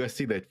 did you guys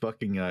see that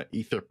fucking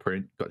Ether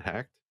print got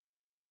hacked?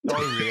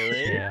 Oh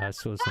really? Yeah, I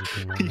saw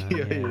something like that.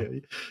 yeah.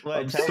 Wait,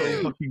 I'm tell so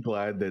me. fucking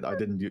glad that I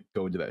didn't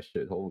go into that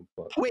shit. Holy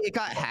fuck. Wait, it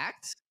got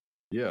hacked?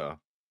 Yeah.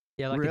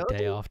 Yeah, like Really? a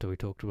day after we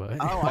talked about it.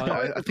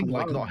 Oh, I think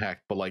like not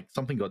hacked, but like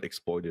something got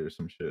exploited or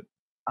some shit.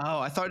 Oh,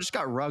 I thought it just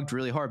got rugged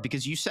really hard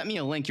because you sent me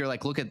a link. You're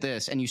like, look at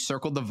this. And you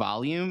circled the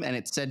volume and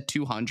it said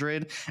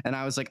 200. And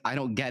I was like, I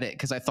don't get it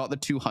because I thought the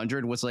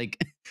 200 was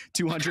like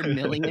 200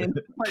 million.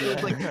 But it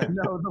was like,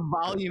 no, the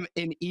volume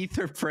in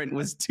Etherprint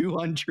was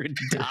 $200.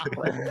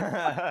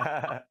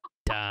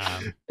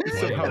 Damn.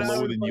 Somehow Wait,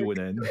 lower than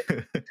UNN.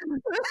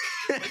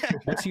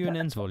 what's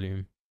UNN's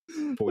volume?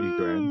 40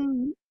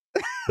 grand.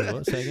 Wait,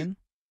 what? Say again?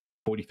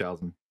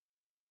 40,000.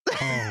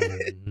 Oh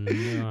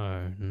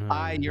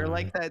no, You're no.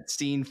 like that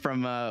scene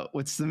from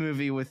what's the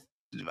movie with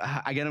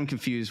I get them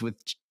confused with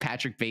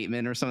Patrick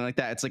Bateman or something like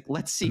that. It's like,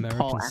 let's see American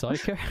Paul.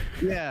 Psycho.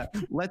 Yeah,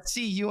 let's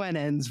see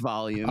UNN's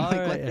volume. All Like,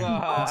 right,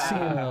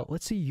 let's-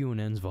 let's see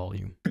UNN's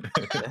volume.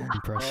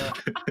 Impressive.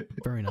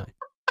 Very nice.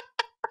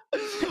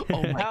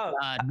 Oh my How-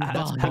 god,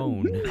 That's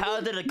volume. bone.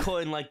 How did a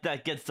coin like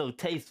that get so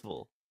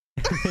tasteful?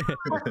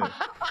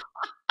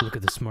 Look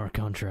at the smart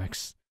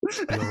contracts.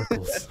 The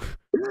oracles.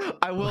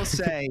 I will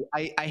say,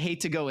 I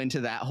hate to go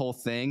into that whole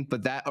thing,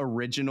 but that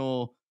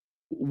original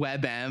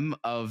WebM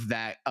of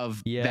that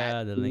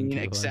Yeah, the link scene,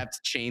 one.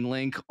 accept chain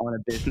link on a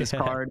business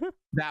card,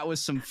 that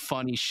was some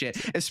funny shit.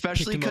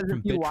 Especially Picked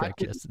him because up from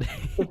Bitrek yesterday.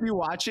 if you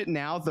watch it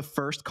now, the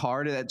first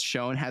card that's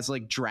shown has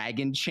like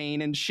Dragon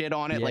Chain and shit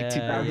on it, like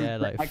 2000. Yeah,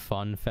 like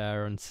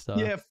Funfair and stuff.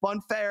 Yeah,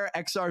 Funfair,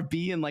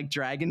 XRB, and like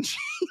Dragon Chain.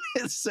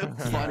 It's so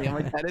funny. I'm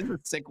like, that is a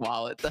sick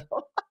wallet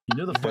though. You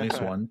know the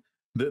funniest one?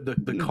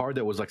 The card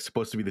that was like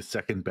supposed to be the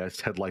second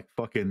best had like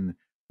fucking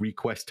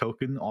request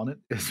token on it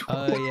as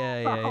well. Oh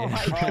yeah. Oh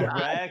my Oh, God.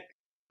 Rack.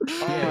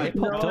 Oh Yeah, my it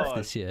popped off God.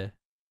 this year.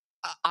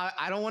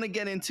 I don't want to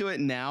get into it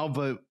now,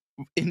 but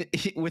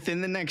within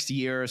the next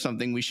year or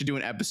something, we should do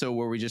an episode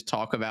where we just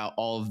talk about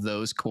all of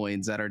those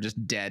coins that are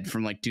just dead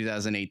from like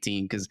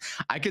 2018. Because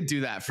I could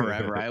do that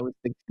forever. I always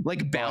think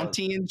like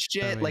bounty and I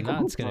shit. mean, Like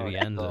that's gonna oh be my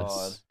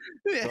endless.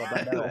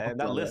 God,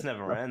 that list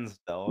never ends,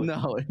 though.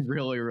 No, it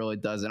really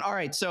doesn't. All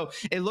right, so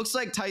it looks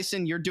like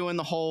Tyson, you're doing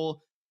the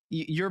whole.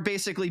 You're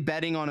basically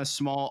betting on a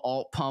small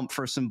alt pump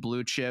for some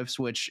blue chips,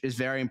 which is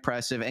very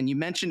impressive. And you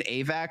mentioned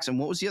AVAX, and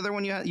what was the other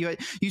one you had?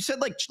 You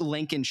said like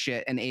Lincoln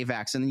shit and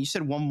AVAX, and then you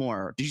said one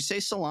more. Did you say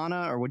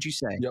Solana or what'd you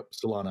say? Yep,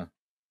 Solana.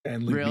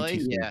 And Link Really?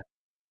 BTC.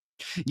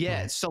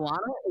 Yeah. Oh.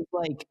 Solana is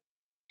like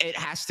it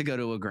has to go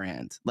to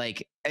 $1,000.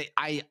 Like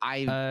I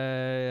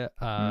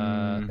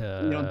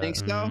Mm, you don't think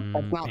so?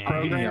 That's not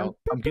programmed.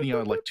 I'm getting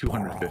out like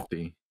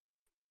 250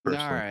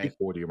 personally, All right.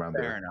 240 around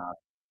Fair there. enough.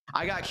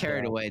 I got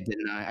carried away,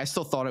 didn't I? I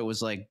still thought it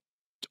was like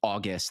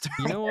August.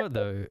 You know what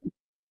though?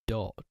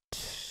 Dot.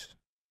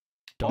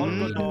 Polka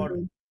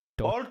Dotterino.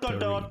 Polka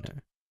dot.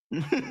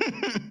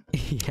 Dotterino.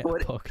 Yeah,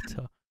 What- polka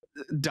dot.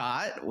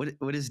 Dot?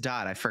 What is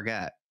dot? I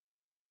forget.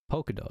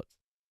 Polka dots.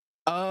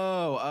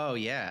 Oh,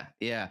 yeah.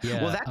 Well, Yeah,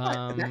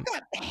 that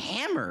got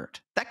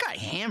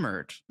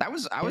hammered. I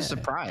was Yeah.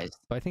 surprised.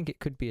 But I think it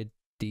could be a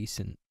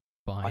decent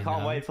buy. I can't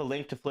now. wait for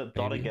Link to flip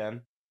dot Maybe.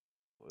 again.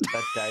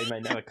 That day may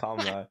never come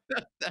though.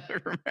 I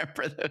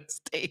remember those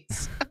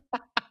days.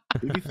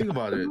 If you think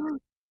about it,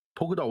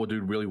 polka dot would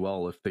do really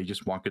well if they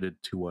just marketed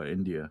to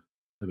India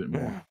a bit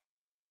more.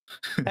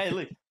 Hey,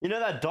 look, you know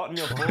that dot in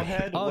your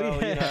forehead? Oh well,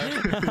 yeah.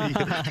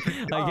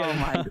 you know. Oh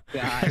my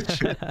gosh.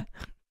 gosh.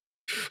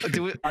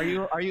 Are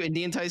you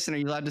Indian, Tyson? Are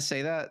you allowed to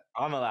say that?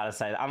 I'm allowed to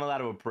say that. I'm allowed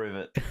to approve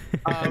it.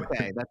 Oh,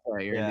 okay, that's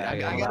right. You're Yeah,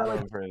 Indian. I I'm gotta allowed like.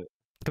 to approve it.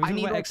 Can we I talk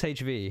need, about like-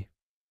 XHV?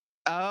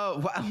 Oh,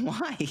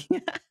 why?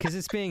 Because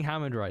it's being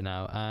hammered right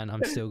now, and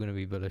I'm still going to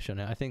be bullish on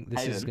it. I think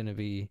this is Haven. going to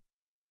be.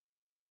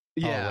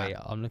 Yeah. Oh wait,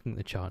 I'm looking at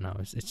the chart now.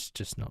 It's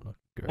just not looking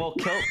great. Well,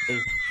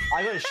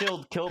 I got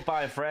shield killed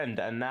by a friend,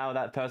 and now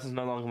that person's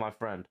no longer my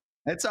friend.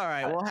 It's all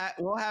right.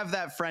 We'll have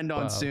that friend on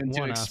Well, soon to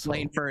one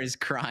explain asshole. for his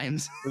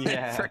crimes.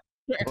 Yeah. For-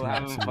 We'll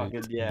have him Absolute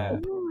fucking, yeah.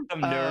 knob.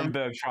 Some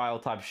Nuremberg trial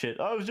type shit.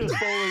 I was just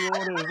following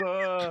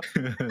orders.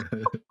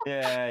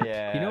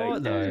 Yeah. You know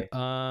what okay.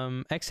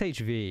 though?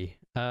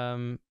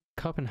 XHV,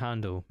 cup and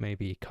handle,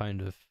 maybe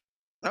kind of.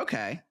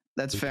 Okay,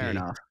 that's fair weekly.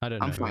 enough. I don't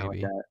know. I'm fine maybe.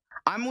 with that.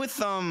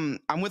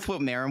 I'm with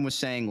what Marin was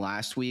saying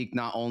last week,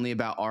 not only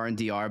about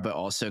RNDR but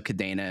also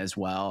Cadena as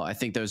well. I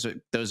think those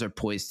are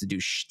poised to do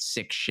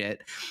sick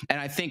shit, and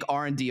I think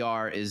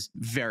RNDR is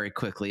very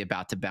quickly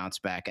about to bounce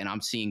back, and I'm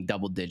seeing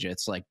double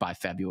digits like by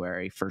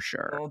February for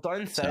sure. Well,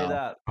 don't say So-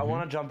 that. I Mhm.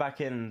 want to jump back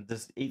in and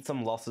just eat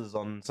some losses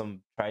on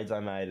some trades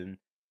I made, and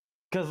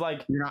because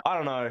like You're not- I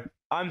don't know,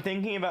 I'm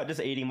thinking about just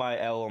eating my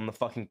L on the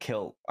fucking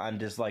kilt and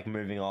just like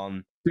moving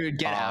on. Dude,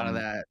 get out of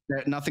Um,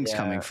 that. Nothing's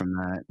coming yeah. from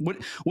that.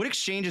 What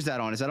exchange is that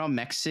on? Is that on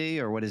Mexi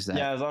or what is that?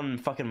 Yeah, I was on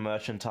fucking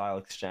Mercantile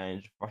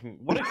Exchange. Fucking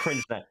what a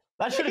cringe name.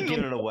 That should have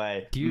given it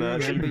away. Do you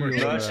Merchant remember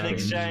your, Merchant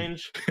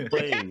Exchange,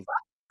 please.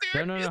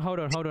 No. Hold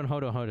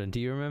on. Do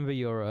you remember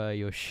your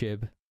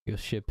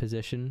SHIB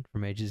position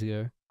from ages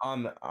ago?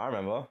 I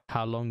remember.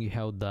 How long you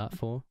held that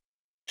for?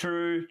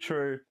 True.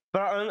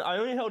 But I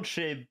only held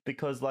SHIB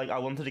because like I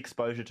wanted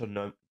exposure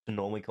to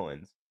normie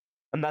coins,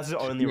 and that's the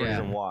only Yeah,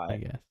 reason I why.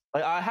 guess.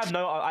 Like I have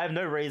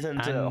no reason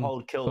to And-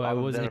 hold kilt. Well,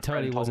 other it than a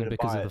totally friend told me wasn't to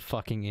because buy of the it.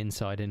 fucking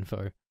inside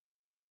info.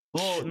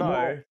 Well, no.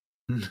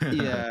 Well,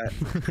 Yeah.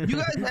 You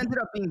guys ended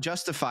up being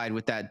justified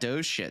with that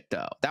Doge shit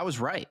though. That was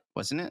right,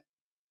 wasn't it?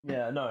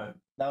 Yeah, no.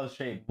 That was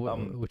sheep.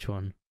 Which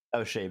one? That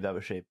was sheep.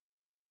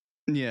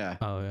 Yeah.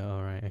 Oh, yeah,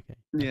 all right, okay.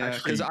 Yeah.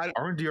 Actually, Because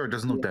RNDR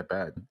doesn't look that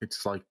bad.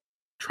 It's like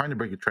trying to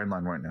break a trend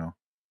line right now.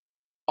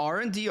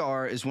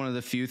 RNDR is one of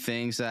the few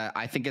things that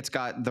I think it's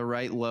got the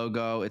right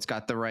logo. It's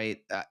got the right,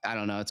 I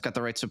don't know, it's got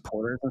the right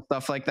supporters and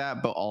stuff like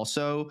that. But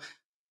also,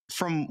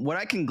 from what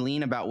I can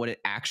glean about what it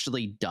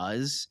actually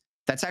does,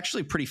 that's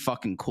actually pretty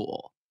fucking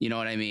cool. You know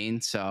what I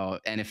mean? So,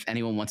 and if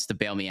anyone wants to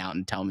bail me out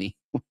and tell me,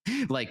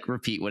 like,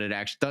 repeat what it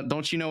actually,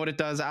 don't you know what it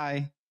does? Which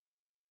I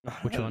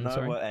don't one, know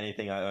sorry? what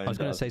anything I own I was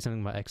going to does. say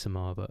something about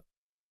XMR, but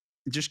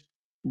Just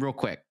real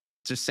quick,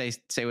 just say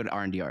what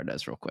RNDR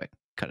does real quick.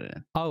 Cut it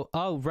in.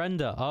 oh,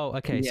 render. Oh,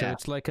 okay. So Yeah.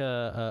 it's like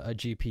a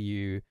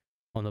GPU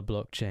on the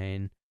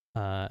blockchain,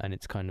 and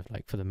it's kind of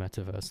like for the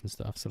metaverse and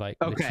stuff. So like,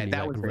 Okay, literally,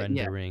 that like was it,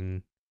 yeah.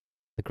 rendering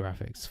the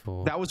graphics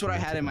for. That was what the I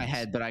had in my metaverse.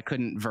 head, but I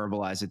couldn't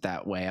verbalize it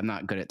that way. I'm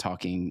not good at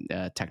talking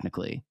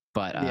technically.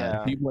 But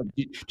Yeah.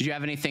 did you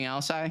have anything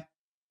else?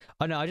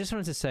 Oh no, I just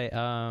wanted to say,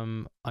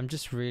 I'm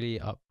just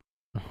really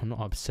I'm not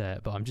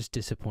upset, but I'm just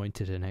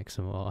disappointed in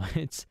XMR.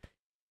 It's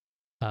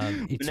one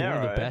of the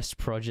Monero. best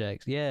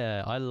projects.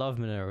 Yeah, I love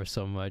Monero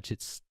so much.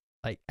 It's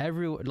like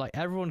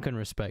everyone can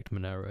respect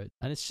Monero,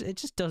 and it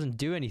just doesn't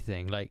do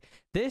anything. Like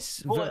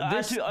this, Well,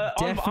 this actually,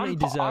 definitely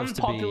deserves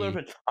to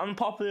be.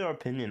 Unpopular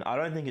opinion. I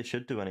don't think it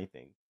should do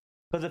anything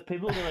because if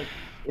people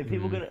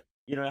are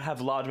gonna have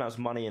large amounts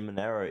of money in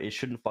Monero, it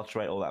shouldn't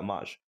fluctuate all that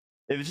much.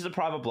 If it's just a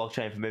private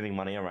blockchain for moving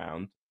money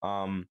around,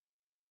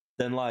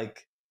 then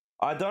like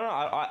I don't know.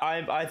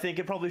 I think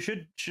it probably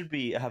should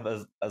have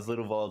as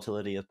little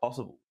volatility as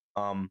possible.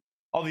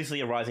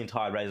 Obviously a rising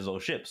tide raises all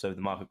ships, so if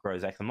the market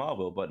grows, XMR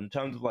will. But in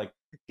terms of like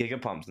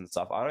gigapumps and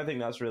stuff, I don't think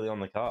that's really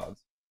on the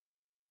cards.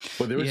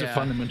 But there is a Yeah.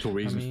 fundamental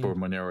reason mean- for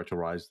Monero to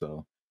rise,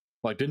 though.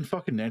 Like, didn't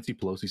fucking Nancy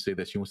Pelosi say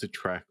that she wants to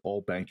track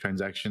all bank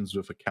transactions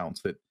with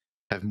accounts that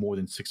have more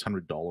than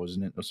 $600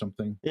 in it or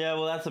something? Yeah,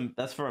 well,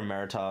 that's for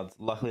Ameritards.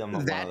 Luckily, I'm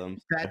not one of them.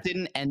 That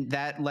didn't, and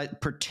that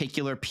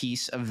particular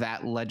piece of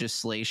that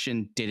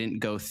legislation didn't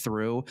go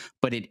through,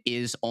 but it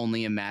is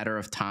only a matter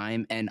of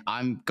time. And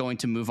I'm going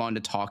to move on to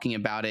talking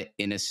about it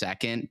in a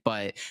second.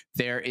 But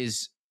there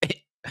is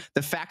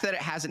the fact that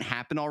it hasn't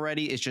happened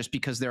already is just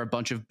because there are a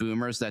bunch of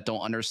boomers that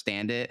don't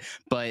understand it.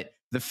 But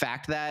the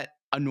fact that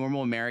a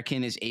normal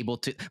American is able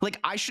to, like,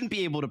 I shouldn't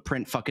be able to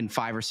print fucking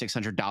 $500 or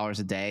 $600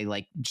 a day,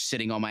 like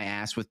sitting on my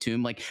ass with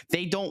Tomb. Like,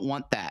 they don't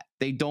want that.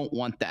 They don't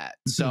want that.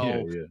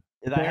 So yeah.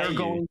 They they're hate you.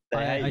 going.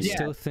 They hate I you.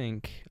 still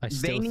think. I They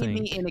still need me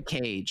think. in a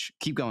cage.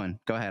 Keep going.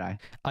 Go ahead.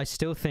 I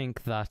still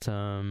think that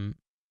the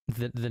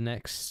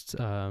next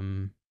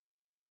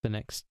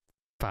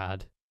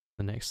fad,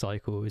 the next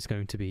cycle is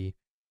going to be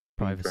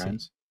privacy.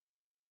 Friends.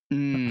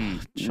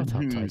 Shut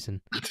up, Mhm.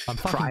 Tyson. I'm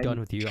fucking Private. done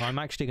with you. I'm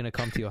actually gonna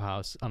come to your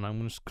house and I'm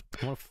gonna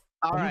All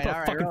I'm right, gonna all put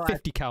right, fucking relax.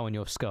 50 cal in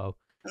your skull.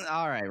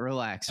 All right,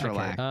 relax, Okay,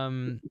 relax.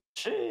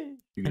 Shit.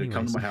 You're gonna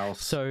come to anyways, my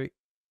house, so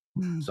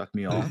suck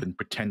me off, and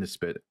pretend to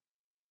spit.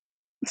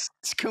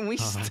 Can we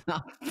Uh-huh.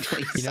 stop?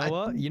 Please? you know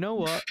what? You know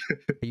what?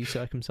 Are you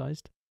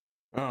circumcised?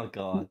 Oh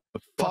god.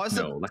 Fuck Pause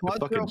it- no, like pause the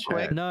fucking real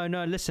quick. chat. No,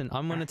 no. Listen,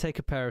 I'm gonna take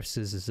a pair of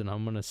scissors and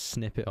I'm gonna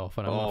snip it off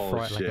and I'm gonna Oh,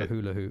 fry it like a shit.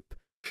 hula hoop.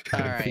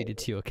 All And right. feed it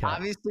to your cat.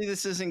 Obviously,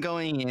 this isn't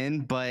going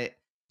in, but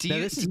do No,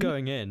 you? this do is you-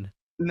 going in.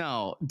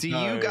 No. Do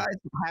No. you guys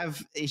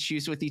have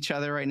issues with each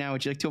other right now?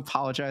 Would you like to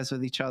apologize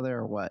with each other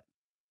or what?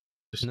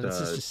 Just, No, this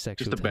is just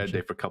sexual a bad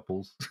day tension. for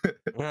couples.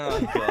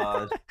 Oh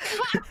god.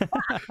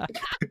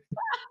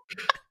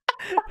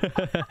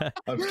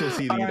 I'm still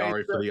seeing Alright,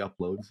 Ari for the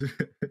uploads.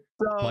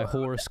 So, My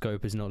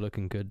horoscope is not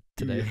looking good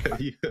today.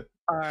 Yeah.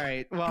 all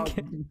right. Well,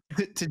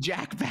 to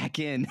jack back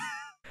in.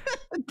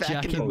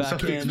 Jacking Oh, back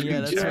something's in, yeah,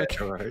 being that's jacked,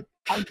 okay. alright.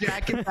 I'm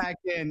jacking back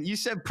in. You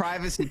said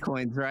privacy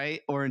coins,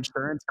 right? Or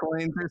insurance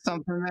coins or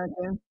something back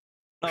in?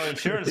 Oh,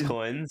 insurance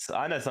coins.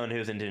 I know someone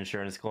who's into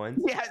insurance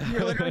coins. Yeah,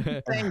 you're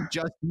literally saying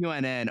just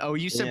UNN. Oh,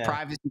 you said Yeah.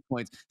 privacy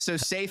coins. So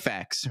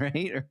SafeX,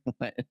 right? Or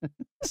what?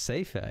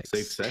 SafeX.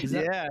 Safe sex? Is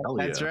that- Yeah, Hell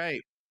that's yeah.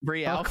 right.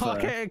 Free Oh, alpha.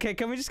 okay.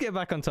 Can we just get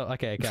back on top?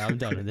 Okay, I'm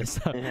done with this.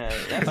 Yeah,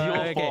 that's your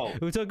Okay,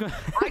 fault. we're talking.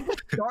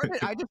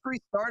 I just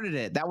restarted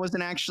it. That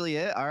wasn't actually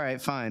it. All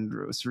right, fine.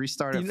 Let's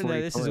restart it. No,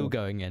 this is all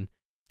going in.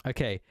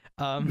 Okay.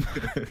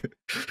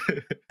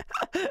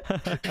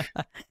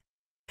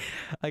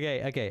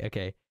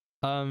 Okay.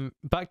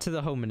 Back to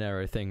the whole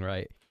Monero thing,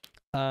 right?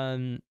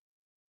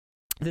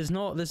 There's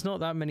not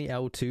that many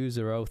L2s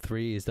or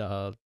L3s that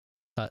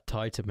are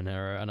tied to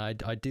Monero, and I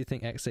do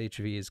think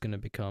XHV is going to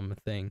become a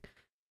thing,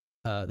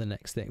 the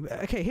next thing.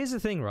 Okay, here's the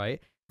thing,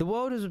 right? The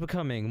world is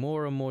becoming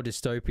more and more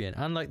dystopian,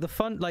 and like the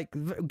fun, like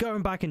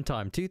going back in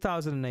time,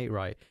 2008,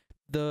 right?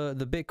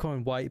 The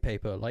Bitcoin white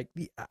paper, like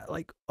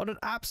on an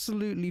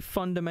absolutely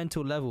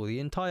fundamental level, the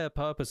entire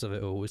purpose of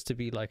it all was to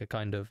be like a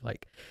kind of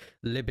like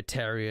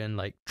libertarian,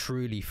 like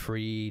truly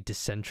free,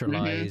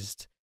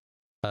 decentralized,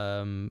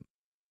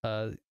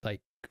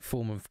 like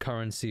form of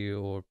currency,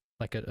 or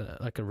like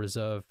a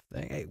reserve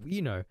thing,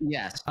 you know.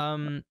 Yes.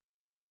 And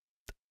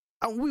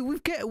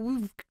we've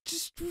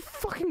just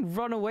fucking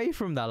run away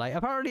from that. Like,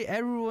 apparently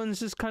everyone's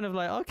just kind of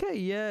like, okay,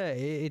 yeah,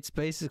 it's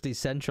basically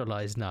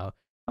centralized now.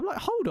 I'm like,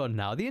 hold on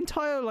now. The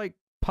entire like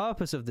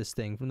purpose of this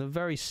thing from the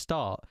very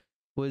start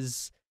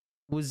was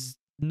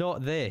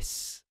not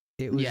this.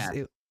 It was,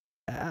 Yeah.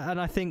 and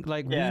I think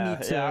like we Yeah,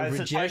 need to yeah.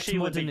 reject She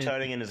would be modern.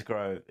 turning in his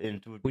grove.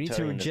 We need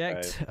to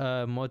reject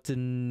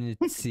modernity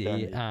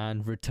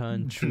and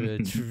return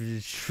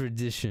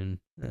tradition.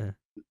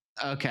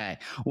 Okay.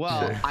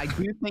 Well, I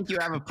do think you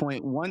have a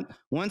point.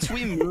 Once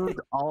we moved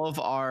all of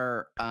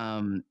our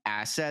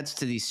assets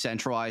to these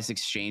centralized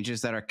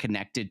exchanges that are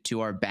connected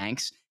to our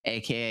banks,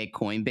 aka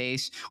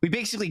Coinbase, we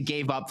basically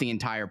gave up the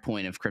entire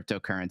point of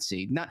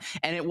cryptocurrency.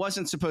 And it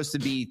wasn't supposed to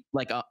be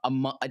like a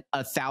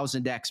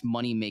 1000x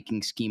money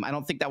making scheme. I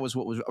don't think that was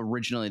what was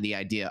originally the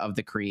idea of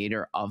the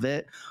creator of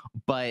it,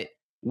 but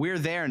we're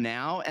there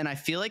now, and I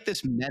feel like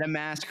this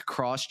MetaMask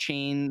cross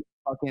chain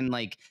fucking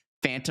like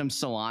Phantom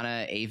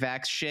Solana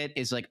AVAX shit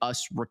is like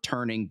us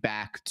returning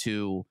back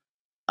to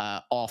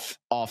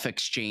off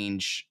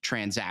exchange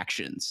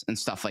transactions and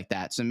stuff like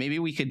that. So maybe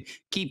we could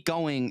keep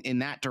going in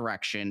that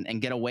direction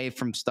and get away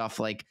from stuff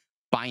like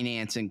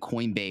Binance and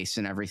Coinbase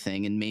and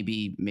everything, and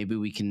maybe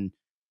we can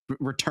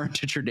return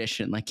to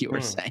tradition, like you were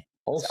saying.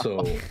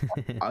 Also,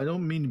 I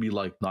don't mean to be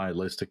like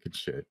nihilistic and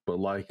shit, but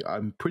like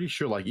I'm pretty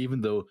sure like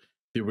even though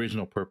the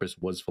original purpose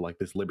was for like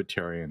this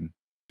libertarian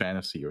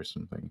fantasy or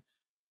something,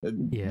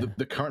 Yeah.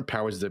 the current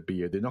powers that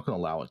be, they're not going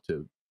to allow it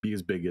to be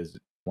as big as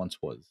it once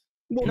was.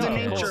 Well, No, the of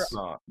nature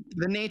course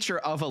the nature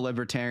of a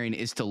libertarian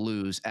is to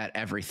lose at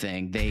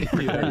everything. They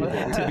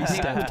To be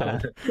stepped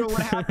on. So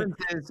what happens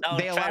is Don't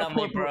they tread allow on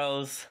me,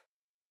 bros.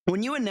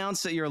 when you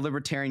announce that you're a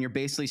libertarian, you're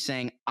basically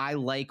saying, I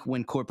like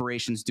when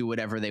corporations do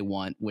whatever they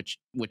want, which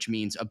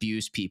means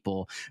abuse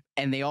people.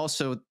 And they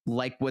also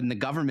like when the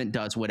government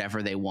does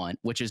whatever they want,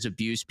 which is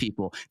abuse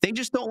people. They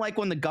just don't like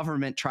when the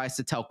government tries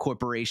to tell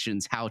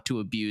corporations how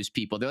to abuse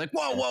people. They're like,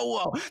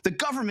 whoa. The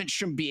government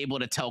shouldn't be able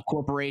to tell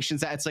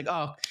corporations that. It's like,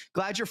 oh,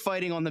 glad you're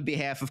fighting on the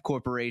behalf of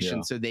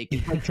corporations so they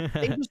can. So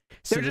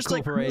they're the just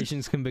like,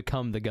 corporations can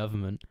become the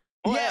government.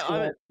 Well, yeah, I-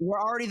 well, we're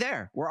already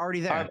there. We're already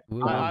there.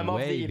 We're I'm of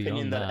way the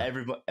opinion beyond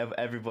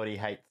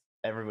that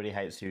everybody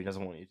hates you,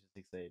 doesn't want you to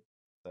succeed.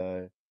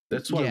 So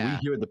That's why Yeah. we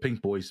here at the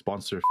Pink Boys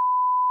sponsor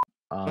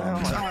Oh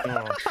my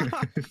god.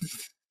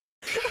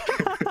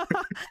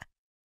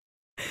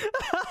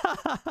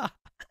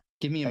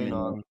 Give me a Hang minute.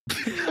 on.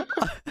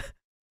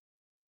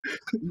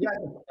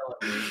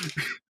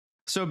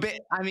 So,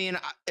 I mean,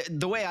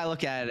 the way I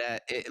look at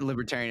it,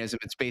 libertarianism,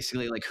 it's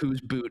basically like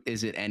whose boot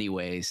is it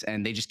anyways,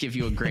 and they just give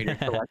you a greater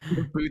selection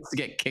of boots to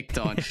get kicked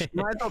on. You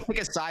might as well pick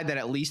a side that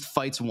at least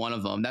fights one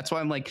of them. That's why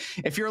I'm like,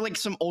 if you're like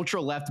some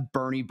ultra left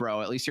Bernie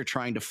bro, at least you're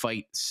trying to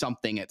fight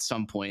something at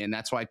some point, and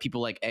that's why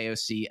people like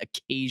AOC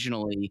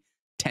occasionally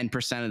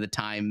 10% of the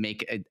time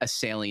make a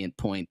salient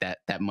point that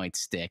might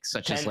stick,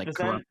 such as like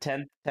 10%,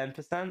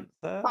 10%.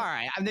 all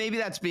right, maybe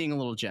that's being a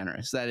little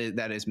generous. That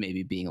is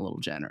maybe being a little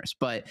generous.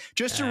 But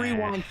just to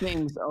rewind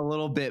things a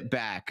little bit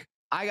back,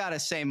 I gotta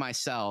say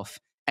myself,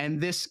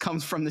 and this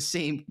comes from the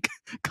same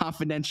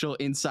confidential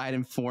inside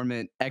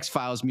informant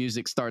X-Files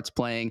music starts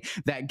playing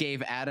that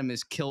gave Adam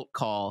his kilt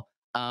call.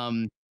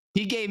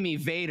 He gave me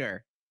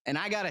Vader, and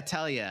I gotta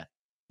tell you,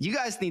 you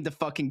guys need to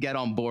fucking get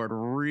on board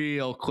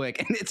real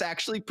quick. And it's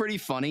actually pretty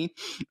funny.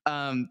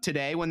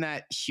 Today, when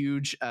that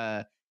huge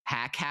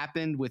hack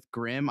happened with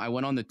Grim, I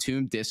went on the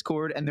Tomb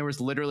Discord, and there was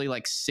literally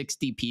like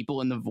 60 people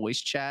in the voice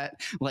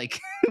chat. Like,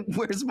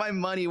 where's my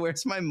money?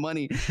 Where's my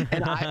money?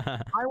 And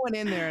I went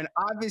in there, and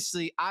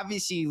obviously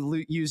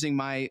using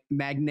my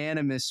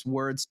magnanimous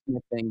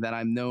wordsmithing that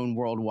I'm known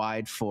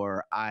worldwide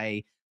for,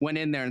 I went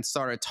in there and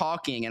started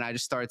talking, and I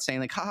just started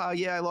saying like, haha,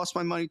 yeah, I lost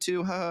my money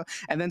too, haha.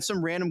 And then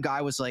some random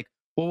guy was like,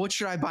 well, what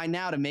should I buy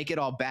now to make it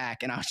all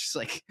back? And I was just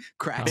like,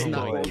 cracks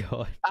knuckles.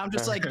 I'm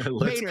just like,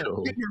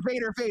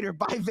 Vader,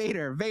 buy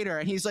Vader.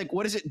 And he's like,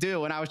 what does it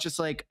do? And I was just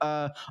like,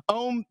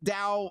 Ohm,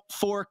 Dow,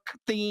 fork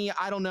thingy.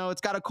 I don't know.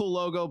 It's got a cool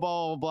logo,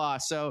 blah, blah, blah.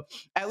 So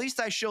at least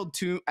I showed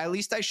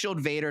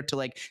Vader to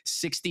like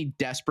 60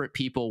 desperate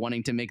people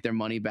wanting to make their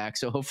money back.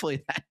 So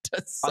hopefully that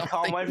does something.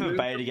 I can't wait for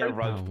Vader to get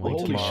rogue.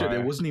 Holy shit,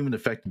 it wasn't even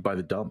affected by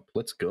the dump.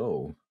 Let's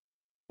go.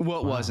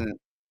 What wasn't?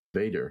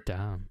 Vader.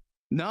 Damn.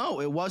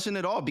 No, it wasn't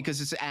at all,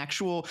 because it's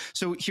actual.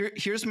 So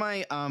here's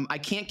my I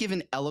can't give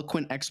an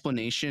eloquent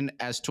explanation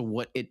as to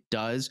what it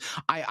does.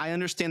 I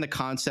understand the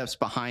concepts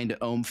behind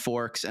ohm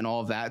forks and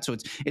all of that. So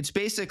it's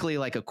basically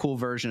like a cool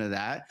version of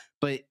that,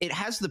 but it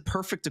has the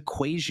perfect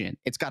equation.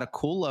 It's got a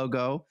cool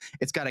logo,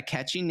 it's got a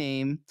catchy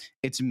name,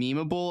 it's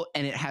memeable,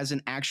 and it has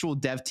an actual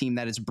dev team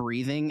that is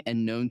breathing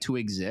and known to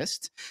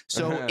exist.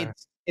 So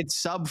it's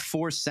sub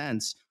 4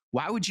 cents.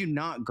 Why would you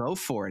not go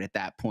for it at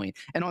that point?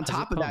 And on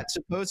top of that,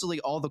 supposedly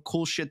all the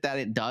cool shit that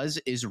it does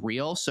is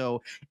real.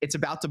 So it's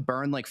about to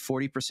burn like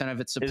 40% of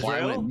its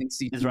supply.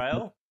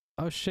 Israel?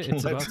 Oh shit,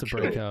 it's about to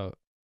break out.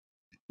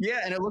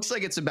 Yeah, and it looks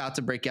like it's about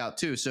to break out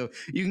too. So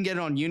you can get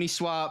it on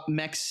Uniswap,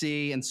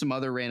 MEXC, and some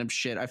other random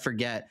shit. I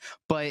forget.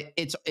 But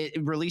it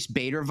released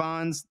Vader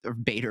Bonds. Oh,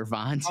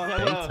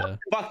 no.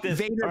 Fuck this.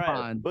 Vader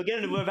Bond.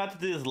 We're about to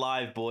do this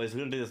live, boys. We're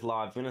gonna do this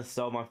live. We're gonna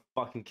sell my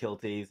fucking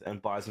kilties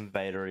and buy some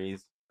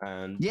Vaderies.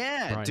 And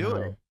right do now.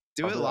 it.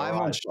 Do it live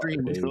on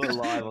stream. Do it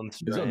live on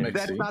stream.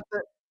 That's not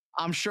the.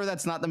 I'm sure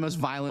that's not the most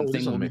violent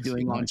thing we'll be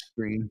doing on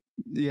stream.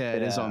 Yeah,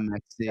 it is on MEXC.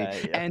 Yeah.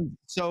 And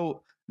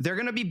so they're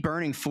going to be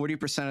burning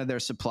 40% of their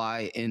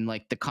supply in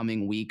like the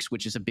coming weeks,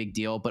 which is a big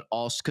deal, but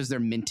also because they're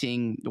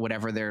minting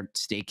whatever their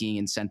staking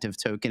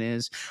incentive token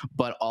is.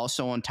 But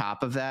also on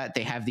top of that,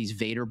 they have these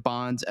Vader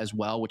bonds as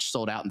well, which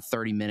sold out in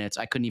 30 minutes.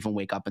 I couldn't even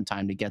wake up in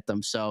time to get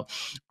them. So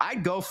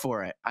I'd go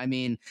for it. I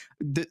mean,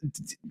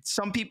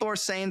 some people are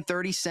saying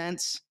 30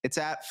 cents. It's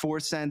at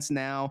 4 cents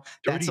now.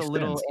 That's a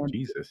little,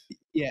 Jesus.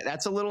 Yeah,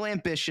 that's a little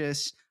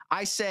ambitious.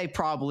 I say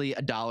probably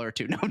 $1 or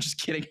 $2. No, I'm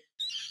just kidding.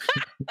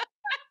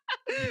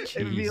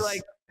 It would be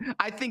like,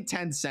 I think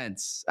 10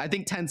 cents. I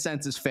think 10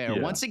 cents is fair.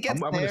 Yeah. Once it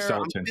gets I'm there, gonna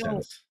sell 10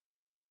 cents.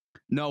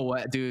 No,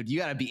 what, dude? You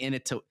got to be in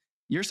it to.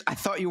 I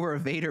thought you were a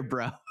Vader,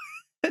 bro.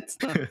 That's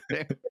not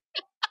fair.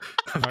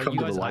 Right, you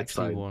guys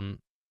actually want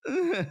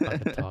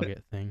like a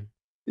target thing?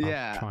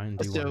 Yeah. I'll try and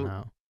do one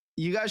now.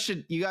 You guys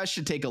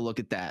should take a look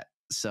at that.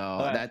 So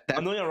right.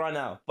 I'm doing it right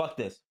now. Fuck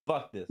this.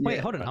 Wait,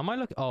 hold on. Am I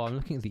looking? Oh, I'm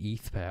looking at the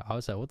ETH pair. I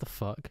was like, what the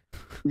fuck?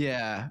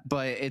 Yeah,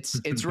 but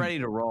it's ready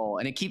to roll,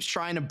 and it keeps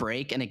trying to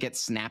break, and it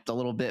gets snapped a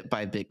little bit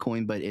by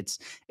Bitcoin, but it's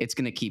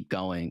gonna keep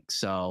going.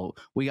 So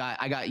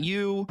I got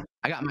you,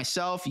 I got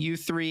myself, you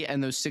three,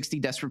 and those 60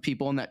 desperate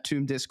people in that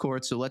Tomb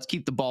Discord. So let's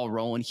keep the ball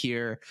rolling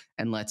here,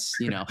 and let's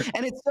and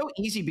it's so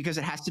easy because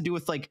it has to do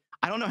with like,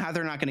 I don't know how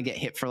they're not going to get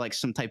hit for like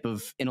some type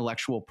of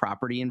intellectual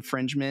property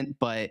infringement,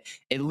 but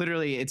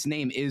its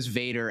name is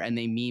Vader, and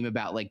they meme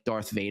about like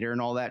Darth Vader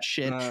and all that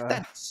shit.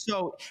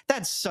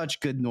 That's such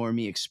good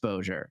normie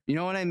exposure. You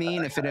know what I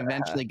mean? If it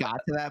eventually got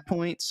to that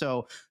point.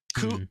 So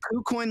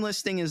KuCoin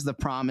listing is the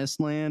promised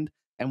land,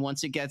 and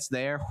once it gets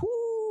there,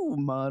 whoo,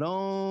 mud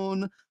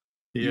on.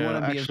 Yeah,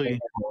 actually,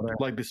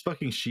 like this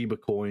fucking Shiba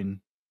coin.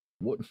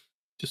 What?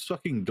 Just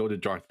fucking go to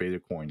Darth Vader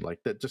coin. Like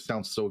that just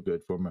sounds so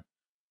good from a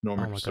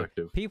normal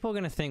perspective. God. People are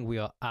gonna think we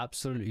are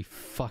absolutely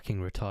fucking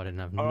retarded and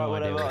have no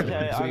idea what we're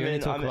doing. So we only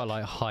talk about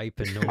like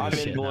hype and normal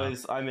shit. I'm in,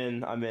 boys. I'm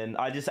in.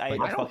 I just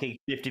ate a fucking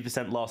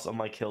 50% loss on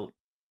my kilt.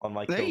 on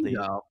my There Kill you team.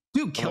 go.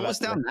 Dude, Kill about was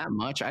to down that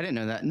much. I didn't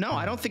know that. No,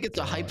 I Oh don't my think it's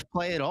a hyped God.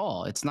 play at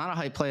all. It's not a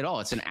hype play at all.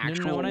 It's an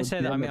actual. No, when I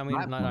say that, I mean,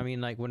 legitimate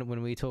platform. like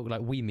when we talk,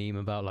 like we meme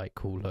about like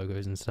cool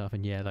logos and stuff,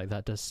 and yeah, like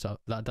that does stuff.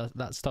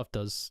 That stuff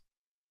does,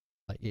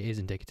 like, it is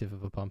indicative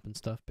of a pump and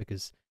stuff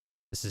because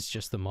this is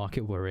just the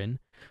market we're in.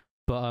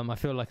 But I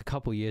feel like a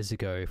couple years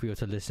ago, if we were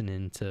to listen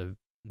into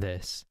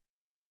this,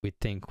 we'd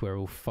think we're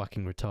all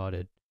fucking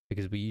retarded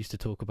because we used to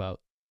talk about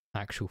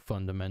actual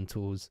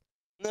fundamentals.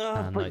 No,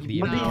 And, but, like, the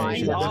but information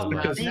these is are,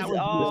 like- these That was-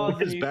 are the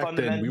because new back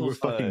then we were fundamentals,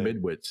 fucking though.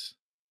 midwits.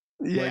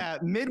 Yeah,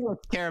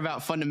 midwits care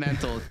about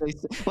fundamentals.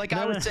 Like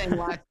I No, was no. saying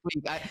last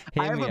week. I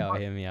Hear have me a out. bu-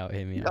 Hear me out.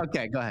 Hear me out.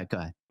 Okay, go ahead. Go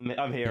ahead.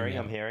 I'm hearing. Yeah.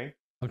 I'm hearing.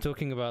 I'm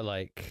talking about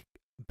like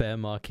bear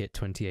market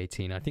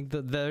 2018. I think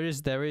that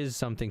there is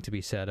something to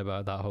be said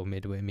about that whole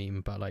midway meme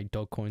about like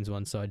dog coins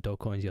one side, dog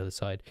coins the other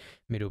side,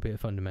 middle bit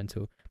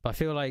fundamental. But I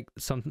feel like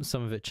some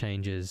of it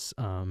changes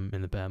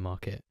in the bear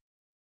market.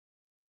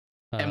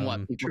 And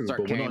what people True, start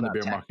but we're caring not in the about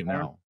bear tech market more?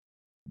 now.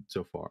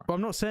 So far, Well,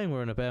 I'm not saying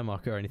we're in a bear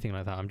market or anything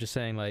like that. I'm just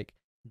saying like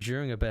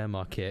during a bear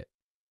market,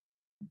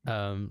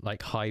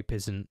 like hype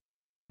isn't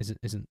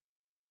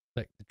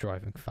like the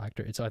driving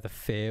factor. It's either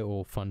fear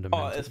or Oh,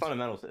 fundamentals. it's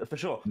fundamentals for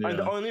sure. I mean,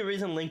 the Yeah. only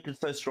reason Link did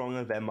so strong in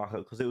the bear market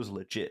because it was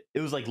legit.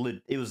 It was like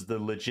it was the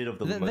legit of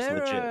the most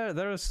legit.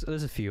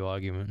 There's a few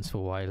arguments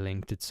for why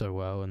Link did so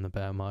well in the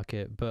bear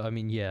market, but I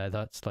mean, yeah,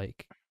 that's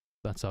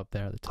up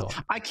there at the top.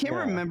 I can't Yeah.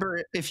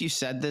 remember if you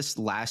said this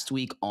last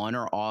week on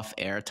or off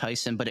air,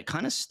 Tyson, but it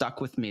kind of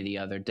stuck with me the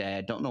other day.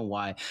 I don't know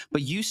why,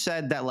 but you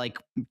said that like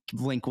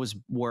Link was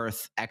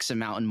worth X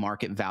amount in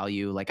market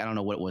value. Like, I don't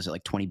know what was it,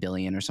 like 20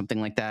 billion or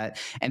something like that.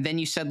 And then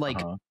you said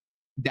like,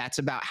 that's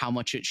about how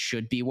much it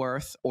should be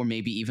worth, or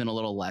maybe even a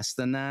little less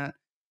than that.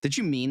 Did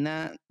you mean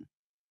that?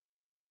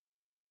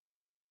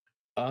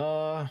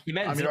 He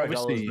meant I mean, $0,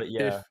 obviously, but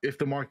yeah. if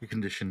the market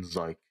conditions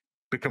like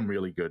become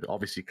really good,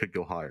 obviously it could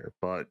go higher.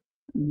 But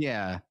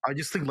Yeah. I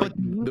just think But like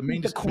you the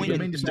main think the coin the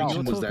main itself-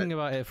 You're distinction was talking that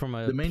about it from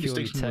a the main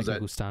purely distinction was that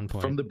technical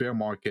standpoint. from the bear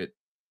market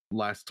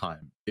last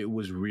time, it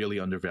was really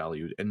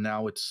undervalued, and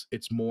now it's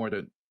more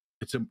that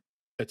it's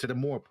at a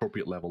more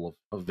appropriate level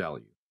of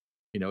value.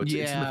 You know, it's in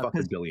Yeah, the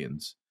fucking 'cause-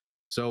 billions.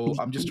 So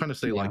I'm just trying to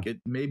say, Yeah. like, it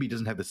maybe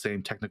doesn't have the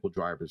same technical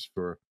drivers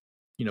for,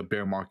 you know,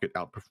 bear market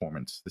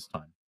outperformance this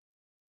time.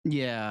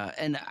 Yeah,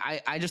 and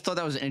I just thought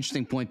that was an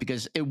interesting point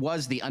because it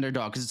was the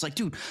underdog. Because it's like,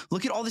 dude,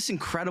 look at all this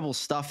incredible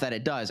stuff that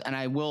it does, and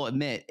I will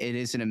admit it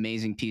is an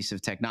amazing piece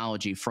of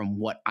technology from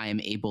what I am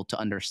able to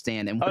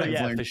understand and what Oh I've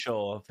yeah, learned.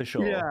 for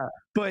sure. Yeah,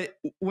 but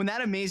when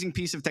that amazing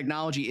piece of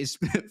technology is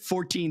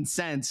 14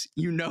 cents,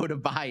 you know to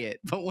buy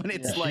it. But when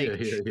it's like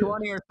Yeah.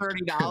 20 or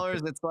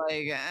 $30, it's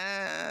like,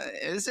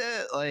 is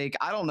it? Like,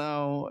 I don't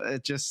know.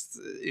 It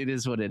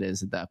is what it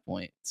is at that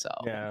point. So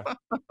Yeah.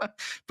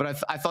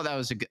 but I thought that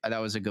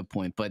was a good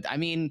point. But I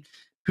mean,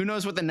 who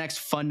knows what the next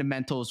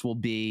fundamentals will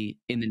be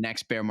in the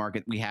next bear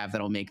market we have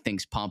that'll make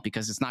things pump,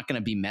 because it's not going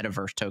to be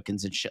metaverse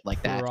tokens and shit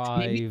like that.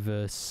 Maybe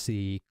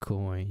Privacy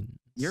coins.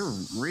 you're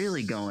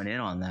really going in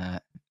on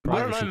that. I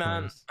don't know, Privacy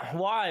man. coins.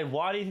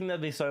 Why do you think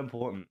that'd be so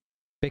important?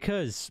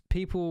 Because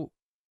people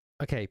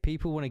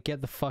want to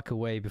get the fuck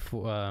away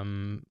before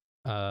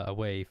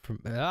away from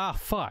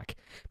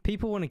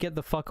people want to get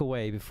the fuck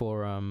away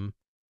before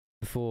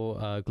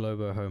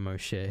Globo Homo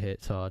shit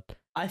hits hard.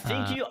 I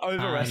think you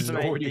already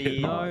overestimate hit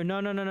the. hard. No.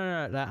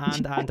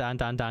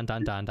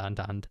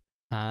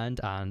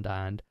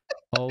 And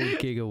old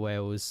Giga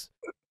whales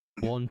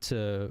want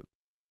to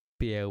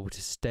be able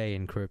to stay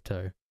in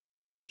crypto.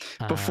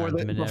 Before and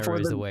the- Monero before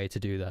is the- the way to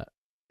do that.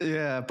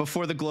 Yeah,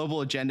 before the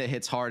global agenda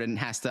hits hard and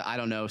has to, I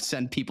don't know,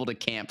 send people to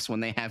camps when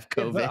they have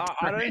Yeah, COVID. but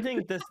I don't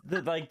think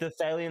the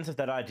salience of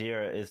that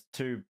idea is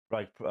too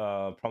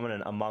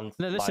prominent amongst.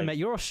 No, listen, like, mate,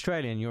 you're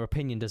Australian. Your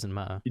opinion doesn't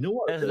matter. You know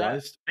what? I Is that,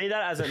 realized? be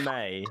that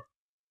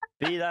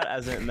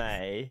as it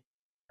may,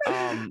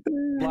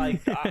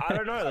 like I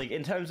don't know, like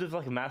in terms of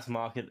like mass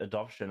market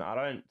adoption, I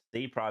don't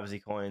see privacy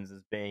coins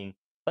as being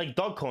like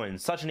dog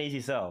coins, such an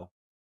easy sell.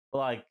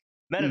 Like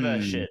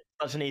metaverse shit,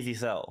 such an easy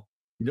sell.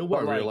 You know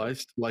what But, I like-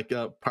 realized? Like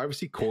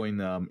privacy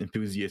coin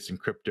enthusiasts in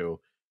crypto,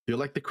 they're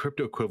like the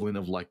crypto equivalent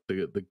of like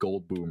the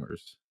gold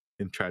boomers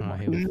in trad Oh,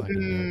 market. here we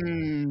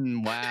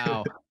fucking go.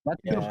 Wow,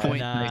 that's a good Yeah. point.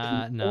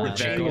 Nah. Or The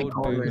Jamie gold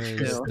Comer,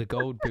 boomers. too. The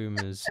gold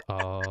boomers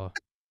are.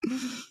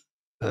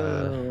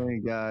 Oh my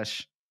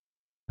gosh,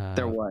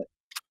 they're what?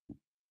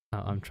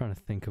 I'm trying to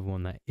think of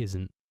one that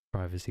isn't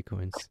privacy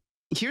coins.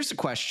 Here's a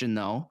question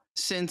though.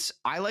 Since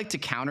I like to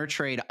counter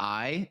trade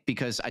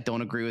because I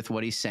don't agree with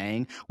what he's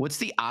saying, what's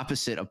the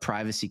opposite of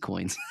privacy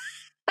coins?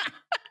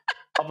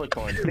 Public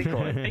coins,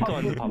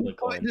 Bitcoin's a public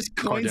coin. Just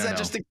coins that Cardano.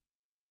 just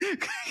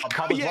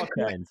Public Yeah,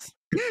 blockchains.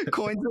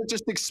 coins that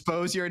just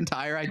expose your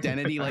entire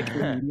identity like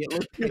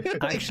immediately.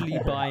 Actually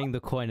buying the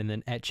coin and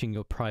then etching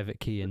your private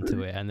key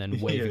into it and then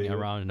waving it Yeah.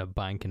 around in a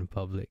bank in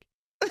public.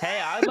 Hey,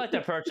 I'd like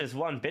to purchase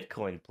one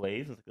Bitcoin,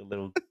 please. It's like a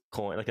little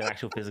coin, like an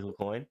actual physical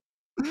coin.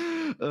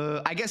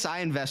 I guess I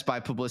invest by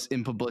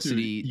Dude,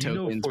 publicity you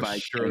know tokens for by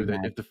sure getting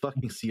that that. if the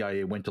fucking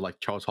CIA went to like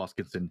Charles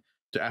Hoskinson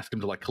to ask him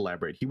to like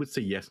collaborate, he would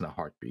say yes in a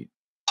heartbeat.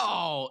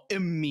 Oh,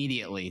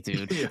 immediately,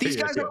 dude. Yeah, These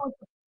yeah, guys yeah. are like,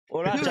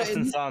 What about Dude, Justin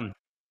and- Sun?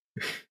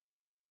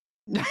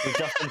 Would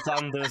Justin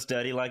Sun do us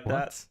dirty like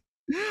that?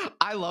 What?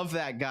 I love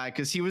that guy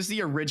because he was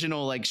the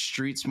original like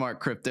street smart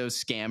crypto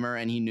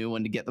scammer, and he knew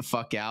when to get the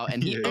fuck out,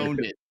 and he Yeah. owned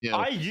it. Dude.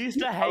 I used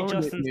to He hate owned it,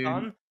 Justin dude.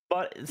 Sun,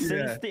 but since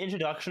Yeah. the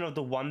introduction of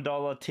the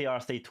 $1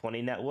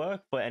 TRC20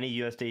 network for any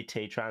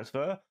USDT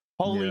transfer,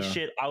 holy Yeah.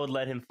 shit, I would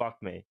let him fuck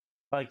me.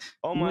 Like,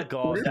 oh my What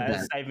god, is that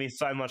has that? saved me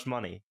so much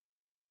money.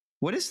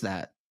 What is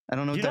that? I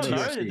don't know Do you what not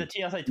that know is.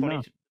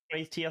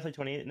 the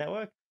TRC20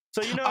 network?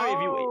 So you know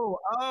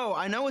Oh,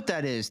 I know what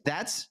that is.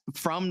 That's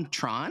from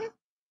Tron.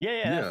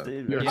 yeah,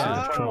 Yeah.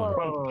 Yeah, Tron.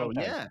 Oh,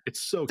 yeah.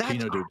 It's so That's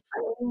Kino, dude.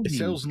 It crazy.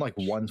 settles in like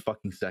 1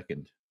 fucking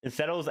second. It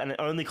settles and it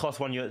only costs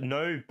 1 year.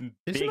 No,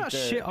 Isn't that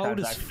shit old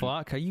as transaction.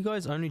 fuck? Are you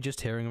guys only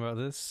just hearing about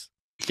this?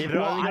 Yeah, but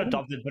Well, it only got I-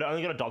 adopted. But it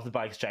only got adopted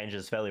by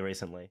exchanges fairly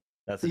recently.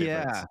 That's the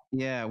Yeah, difference.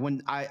 yeah.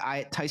 When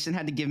I Tyson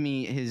had to give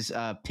me his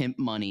pimp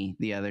money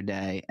the other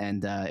day,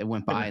 and it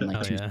went by in like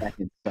Oh, 2 yeah.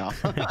 seconds.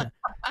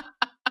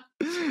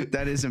 So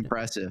that is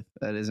impressive.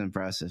 That is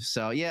impressive.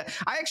 So yeah,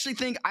 I actually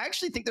think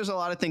there's a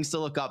lot of things to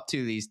look up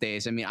to these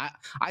days. I mean,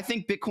 I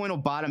think Bitcoin will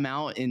bottom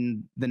out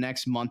in the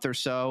next month or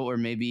so, or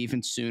maybe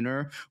even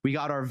sooner. We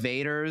got our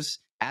Vaders.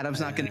 Adam's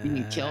not going to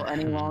even kill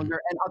any longer.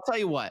 And I'll tell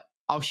you what,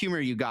 I'll humor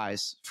you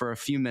guys for a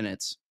few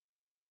minutes.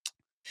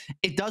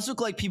 It does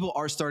look like people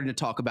are starting to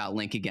talk about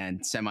Link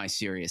again,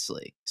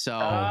 semi-seriously. So Oh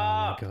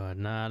Ah. my god,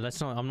 nah, let's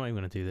not. I'm not even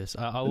gonna do this.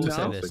 I will It's a say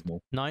sell this: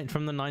 signal.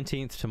 from the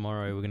 19th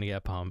tomorrow, we're gonna get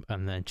a pump,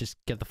 and then just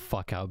get the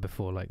fuck out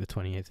before like the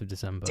 28th of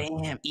December.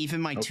 damn, even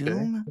my Okay.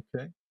 tomb.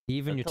 Okay.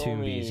 Even your That's all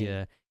tombies, me.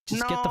 yeah.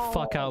 Just get the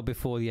fuck No. out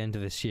before the end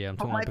of this year. I'm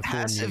But talking my about before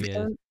passive, New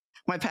Year's.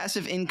 my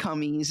passive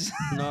incomies.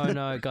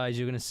 No, guys,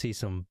 you're gonna see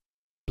some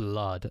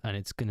blood, and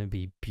it's gonna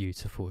be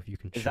beautiful if you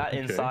can. Is show that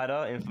it.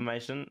 insider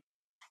information?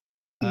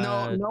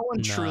 No, no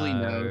one truly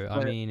knows. I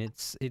but- mean,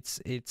 it's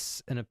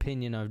an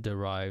opinion I've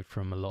derived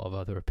from a lot of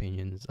other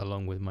opinions,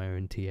 along with my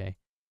own TA.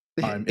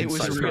 I'm it was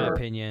inside It's her. my real.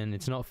 opinion.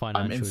 It's not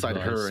financial. I'm inside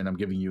advice. her and I'm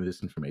giving you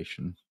this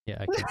information.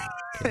 Yeah,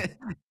 okay.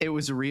 It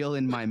was real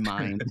in my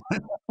mind.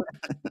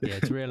 Yeah,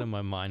 it's real in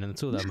my mind, and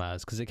that's all that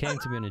matters because it came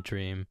to me in a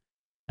dream.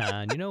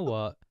 And you know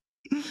what?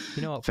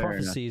 Fair enough.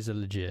 Prophecies are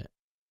legit.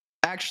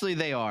 Actually,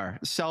 they are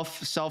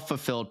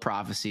self-fulfilled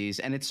prophecies,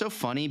 and it's so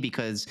funny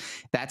because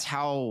that's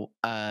how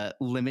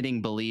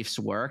limiting beliefs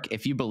work.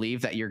 If you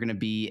believe that you're going to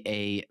be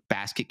a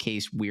basket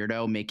case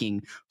weirdo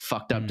making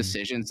fucked up Mm.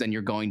 decisions, then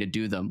you're going to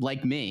do them.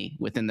 Like me,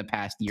 within the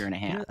past year and a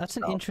You half. know, that's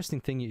an So-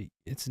 interesting thing.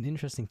 It's an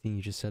interesting thing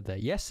you just said there.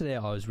 Yesterday,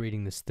 I was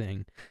reading this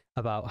thing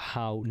about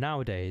how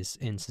nowadays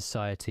in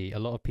society, a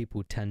lot of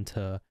people tend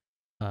to,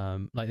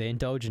 like they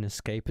indulge in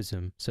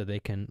escapism, so they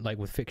can, like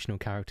with fictional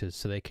characters,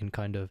 so they can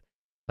kind of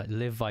like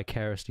live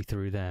vicariously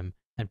through them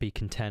and be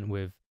content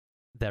with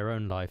their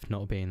own life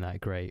not being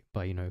that great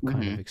by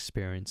kind of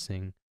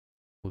experiencing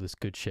all this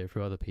good shit for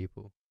other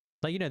people.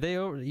 Like I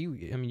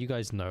mean, you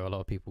guys know a lot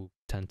of people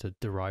tend to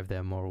derive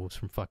their morals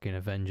from fucking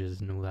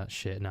Avengers and all that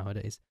shit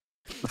nowadays.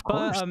 Of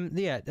course. But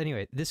yeah,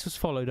 anyway, this was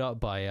followed up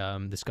by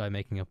this guy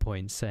making a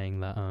point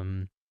saying that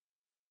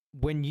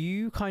when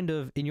you kind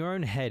of in your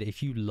own head,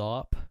 if you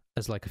LARP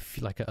as like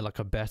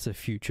a better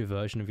future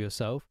version of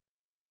yourself,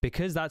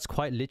 because that's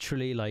quite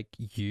literally like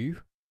you.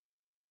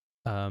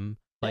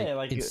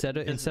 Instead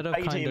of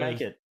make it kind till you of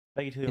make it.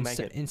 Make it till you make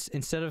it.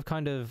 instead of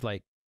kind of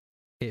like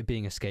it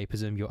being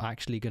escapism, you're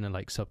actually gonna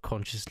like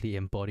subconsciously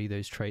embody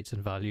those traits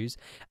and values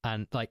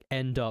and like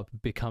end up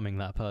becoming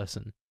that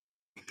person.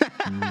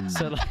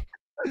 So like,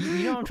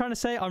 you know what I'm trying to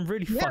say? I'm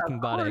really Yeah, fucking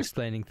of bad at course.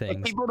 explaining If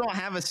things. people don't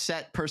have a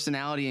set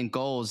personality and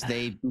goals,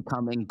 they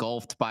become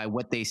engulfed by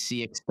what they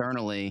see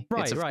externally. It's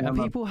Right, a right. And form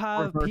of people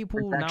have reverse people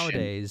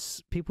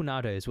projection.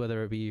 nowadays,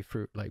 whether it be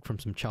through like from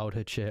some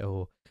childhood shit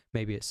or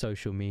maybe it's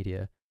social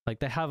media, like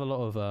they have a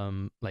lot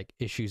of like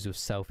issues with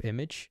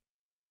self-image.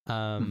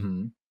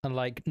 Mhm. And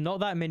like not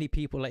that many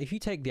people, like if you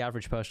take the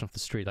average person off the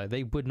street, like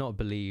they would not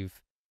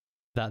believe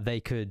that they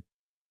could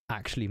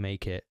actually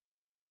make it.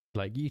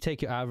 Like you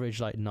take your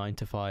average like 9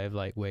 to 5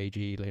 like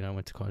wagey,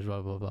 went to college,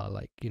 blah blah blah,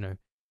 like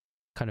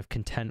kind of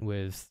content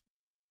with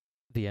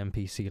the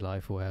NPC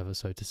life or whatever,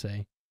 so to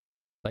say.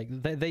 Like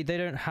they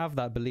don't have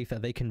that belief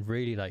that they can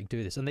really like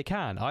do this, and they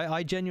can.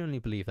 I genuinely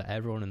believe that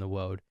everyone in the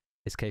world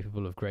is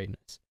capable of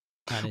greatness,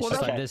 and it's Well,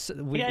 just like okay. this.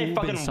 We've Okay, all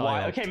fucking been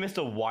white. psyoped. Okay,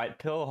 Mr. White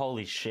Pill.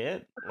 Holy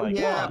shit! Like,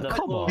 Yeah, what the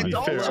come on. To be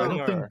It's fair,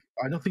 also-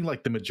 I don't think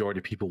like the majority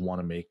of people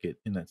want to make it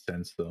in that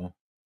sense, though.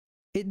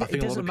 It I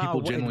think a lot doesn't of matter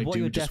people generally what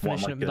your do just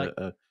want definition like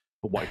of like.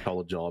 a white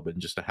collar job and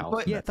just a house.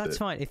 But- and Yeah, that's it.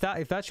 fine.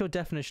 If that's your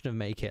definition of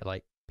make it,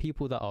 like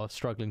people that are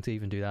struggling to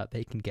even do that,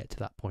 they can get to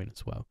that point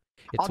as well.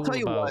 It's I'll all tell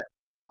you about, what,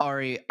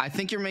 Ari, I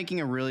think you're making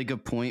a really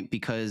good point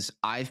because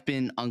I've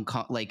been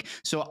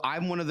so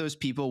I'm one of those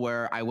people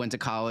where I went to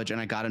college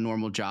and I got a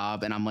normal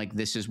job and I'm like,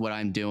 this is what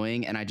I'm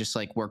doing. And I just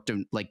like worked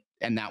and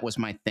that was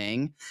my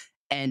thing.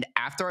 And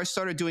after I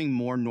started doing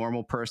more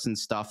normal person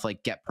stuff,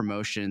 like get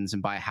promotions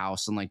and buy a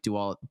house and like do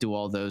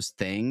all those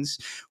things,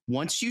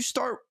 once you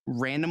start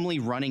randomly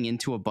running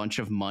into a bunch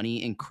of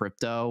money in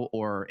crypto,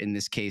 or in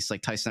this case,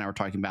 like Tyson and I were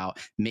talking about,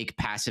 make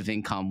passive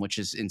income, which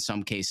is in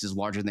some cases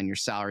larger than your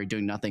salary,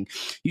 doing nothing,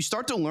 you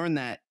start to learn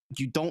that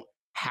you don't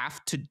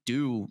have to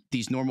do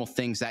these normal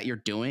things that you're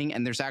doing,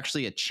 and there's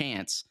actually a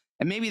chance.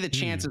 And maybe the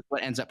chance is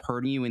what ends up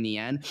hurting you in the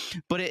end,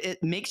 but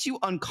it makes you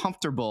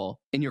uncomfortable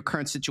in your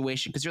current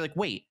situation, because you're like,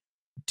 wait,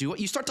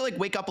 you start to like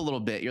wake up a little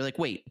bit. You're like,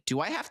 wait, do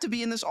I have to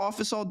be in this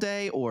office all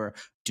day, or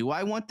do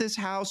I want this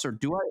house, or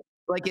do I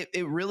like it?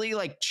 It really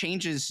like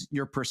changes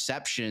your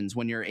perceptions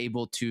when you're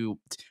able to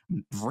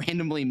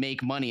randomly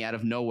make money out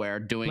of nowhere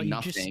doing like, you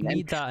nothing. just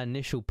need that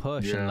initial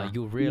push, and like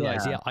you'll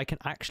realize, yeah, I can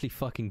actually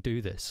fucking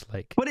do this.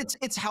 Like, but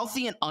it's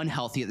healthy and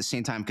unhealthy at the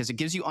same time, because it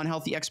gives you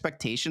unhealthy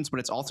expectations, but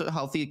it's also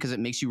healthy because it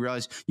makes you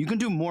realize you can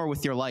do more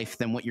with your life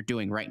than what you're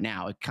doing right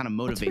now. It kind of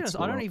motivates. To be honest,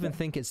 I don't even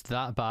think it's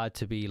that bad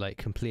to be like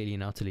completely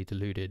and utterly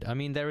deluded. I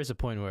mean, there is a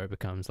point where it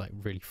becomes like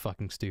really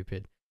fucking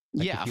stupid.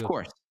 Like, yeah, of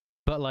course.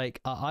 But like,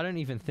 I don't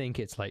even think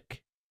it's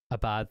like a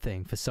bad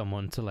thing for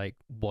someone to like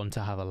want to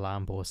have a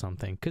Lambo or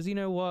something, because you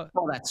know what?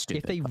 Well, that's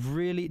stupid. If they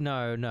really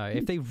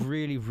if they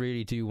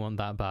really do want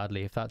that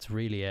badly, if that's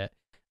really it,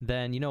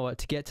 then you know what?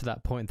 To get to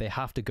that point, they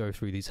have to go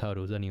through these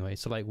hurdles anyway.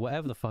 So like,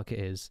 whatever the fuck it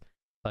is,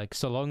 like,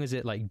 so long as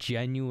it like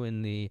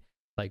genuinely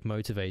like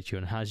motivates you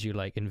and has you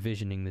like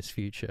envisioning this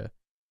future,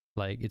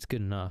 like, it's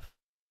good enough.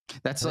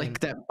 That's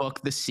like that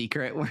book, The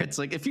Secret, where it's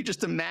like, if you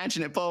just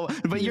imagine it,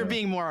 but you're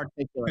being more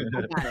articulate.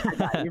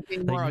 You're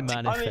being more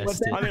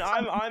articulate.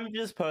 I'm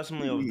just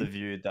personally of the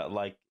view that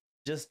like,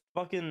 just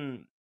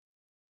fucking,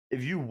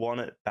 if you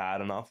want it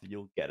bad enough,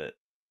 you'll get it.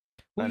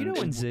 Well, you know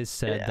when Ziz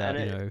said that,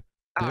 you know,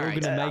 we're all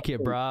gonna make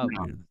it, bro.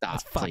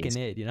 That's fucking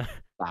it, you know.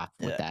 Stop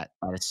with that.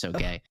 That is so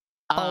gay.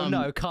 Oh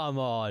no, come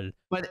on.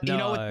 But you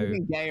know what's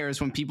even gayer is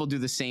when people do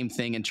the same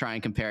thing and try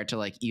and compare it to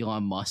like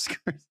Elon Musk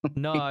or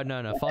something.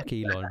 No, fuck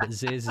Elon, but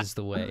Ziz is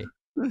the way.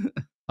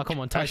 Oh,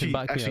 come on, Tyson,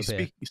 back me up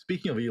here.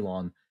 Speaking of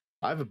Elon,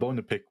 I have a bone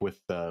to pick with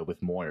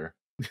Moyer.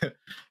 Wow,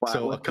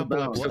 so a couple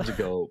of episodes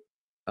ago,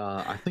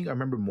 I think I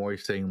remember Moyer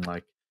saying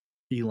like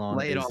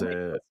Elon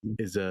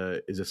is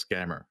a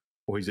scammer,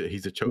 or he's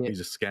a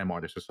scam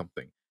artist or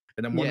something.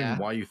 And I'm wondering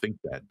why you think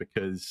that,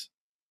 because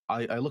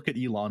I look at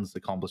Elon's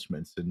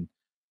accomplishments and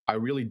I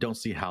really don't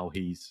see how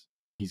he's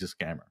a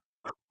scammer.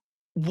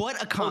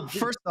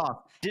 First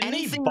off, didn't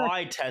he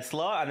buy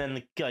Tesla and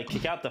then like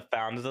kick out the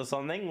founders or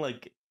something?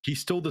 Like,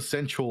 he's still the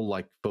central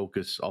like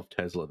focus of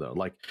Tesla though.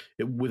 Like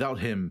without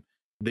him,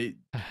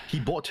 he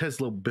bought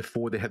Tesla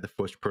before they had the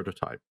first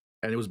prototype,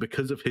 and it was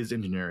because of his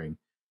engineering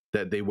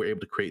that they were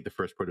able to create the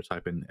first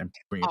prototype and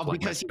bring it to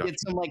because he did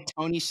some like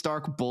Tony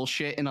Stark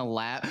bullshit in a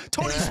lab.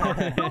 Tony Stark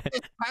built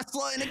this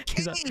Tesla in a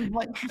cave.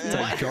 Like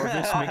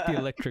Jarvis, make the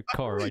electric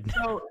car right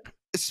now. So,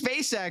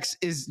 SpaceX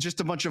is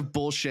just a bunch of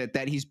bullshit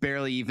that he's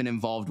barely even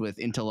involved with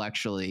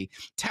intellectually.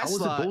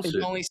 Tesla is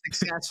only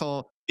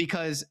successful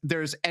because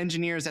there's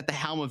engineers at the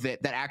helm of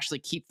it that actually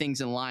keep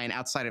things in line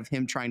outside of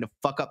him trying to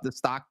fuck up the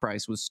stock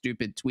price with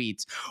stupid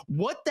tweets.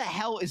 What the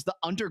hell is the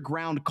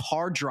underground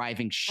car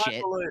driving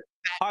shit?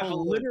 That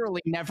will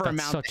literally never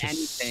amount to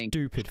anything.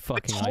 Stupid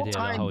fucking idea.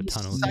 That whole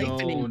tunnel. No.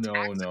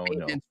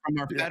 From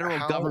our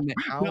federal government.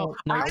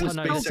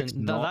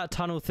 That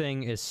tunnel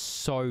thing is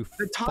so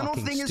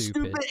fucking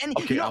stupid. And,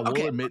 okay, I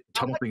will admit,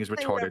 tunnel thing is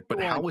retarded.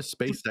 But how is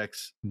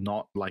SpaceX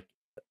not like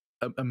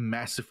a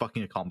massive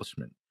fucking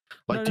accomplishment?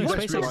 Like, do you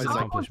guys realize?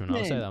 Accomplishment.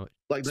 I'll say that much.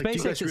 Like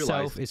SpaceX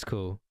itself is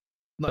cool.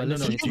 But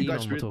listen, you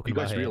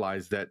guys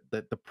realize that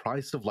the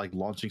price of like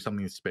launching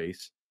something in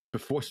space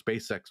before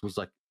SpaceX was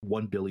like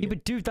 $1 billion. Yeah,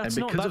 but dude, that's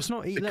not because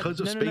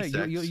of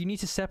SpaceX. You need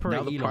to separate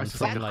Elon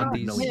from like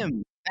these.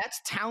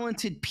 That's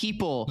talented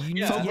people. You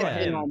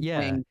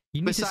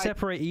need to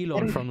separate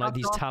Elon from like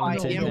these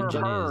talented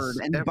engineers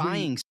and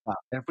buying stuff.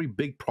 Every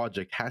big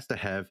project has to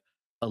have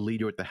a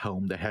leader at the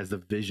helm that has the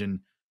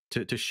vision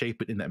to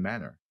shape it in that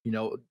manner. You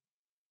know,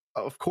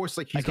 of course,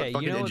 like he's got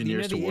fucking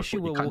engineers to work with.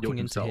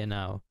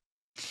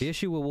 The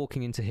issue we're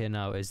walking into here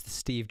now is the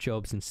Steve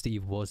Jobs and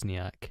Steve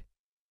Wozniak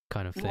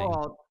kind of thing.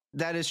 Well,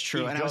 that is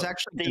true. And I was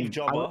actually Steve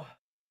Jobs.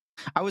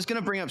 I was going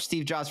to bring up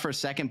Steve Jobs for a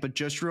second, but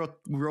just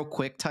real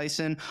quick,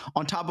 Tyson,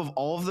 on top of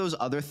all of those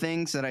other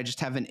things that I just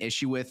have an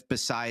issue with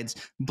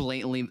besides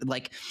blatantly,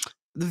 like,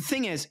 the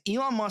thing is,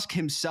 Elon Musk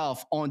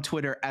himself on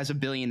Twitter as a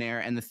billionaire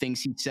and the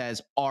things he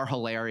says are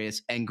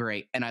hilarious and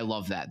great. And I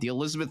love that. The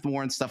Elizabeth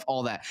Warren stuff,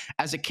 all that.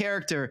 As a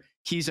character,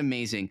 he's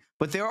amazing.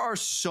 But there are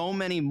so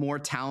many more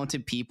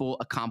talented people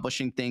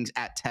accomplishing things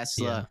at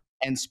Tesla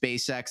and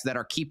SpaceX that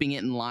are keeping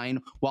it in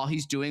line while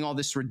he's doing all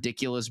this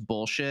ridiculous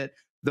bullshit.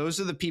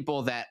 Those are the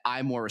people that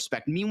I more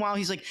respect. Meanwhile,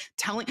 he's like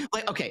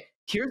okay,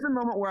 here's the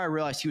moment where I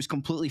realized he was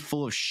completely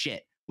full of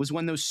shit. Was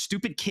when those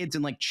stupid kids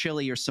in like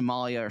Chile or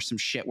Somalia or some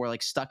shit were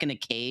like stuck in a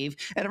cave,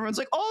 and everyone's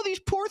like, "Oh, these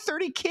poor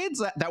 30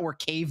 kids that were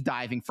cave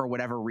diving for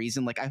whatever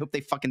reason." Like, I hope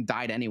they fucking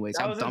died anyways.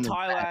 That was in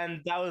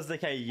Thailand. That was the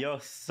case. You're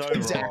so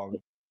wrong.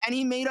 and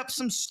he made up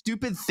some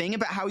stupid thing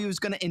about how he was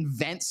going to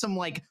invent some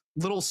like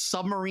little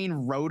submarine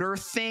rotor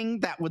thing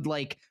that would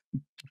like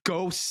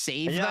go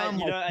save Yeah, them.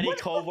 you Like, know, and he what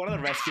called one of the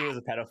the rescuers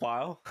a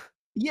pedophile.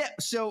 Yeah,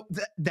 so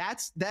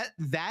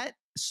that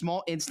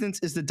small instance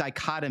is the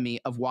dichotomy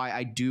of why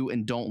I do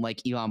and don't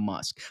like Elon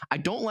Musk. I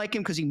don't like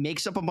him because he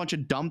makes up a bunch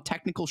of dumb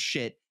technical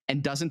shit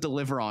and doesn't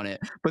deliver on it.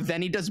 But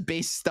then he does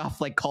base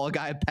stuff like call a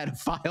guy a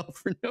pedophile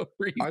for no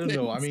reason. I don't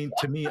know. I mean,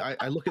 to me,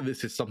 I look at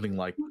this as something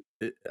like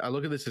I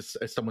look at this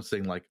as someone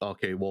saying like,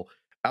 okay, well,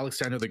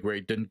 Alexander the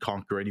Great didn't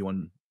conquer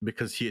anyone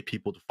because he had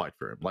people to fight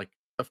for him. Like,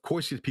 of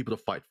course, he had people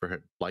to fight for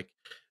him. Like,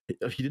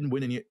 he didn't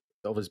win any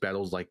of his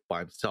battles like by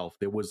himself.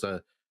 There was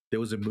a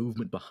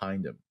movement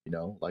behind him. You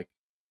know, like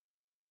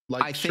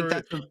I sure,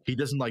 think that's he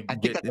doesn't like I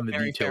think get that's in a the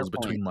very fair details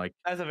between like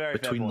That's a very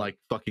fair point. like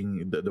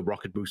fucking the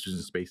rocket boosters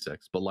and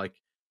SpaceX, but like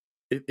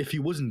if he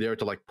wasn't there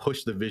to like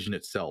push the vision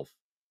itself,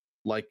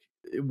 like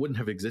it wouldn't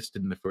have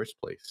existed in the first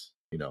place,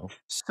 you know.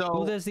 so.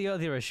 Well, there's the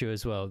other issue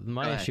as well.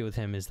 My Go issue with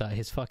him is that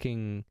his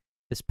fucking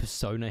this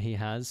persona he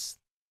has,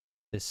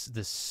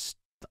 this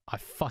I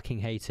fucking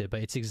hate it,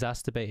 but it's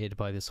exacerbated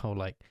by this whole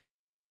like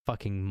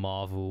fucking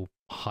Marvel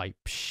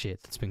hype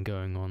shit that's been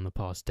going on the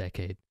past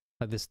decade.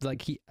 Like this,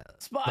 like the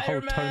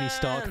whole Tony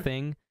Stark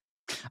thing.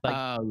 Like,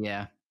 Oh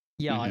yeah,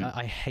 yeah, Mhm.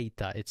 I hate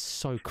that. It's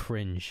so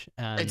cringe,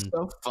 and it's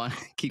so fun.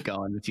 Keep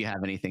going if you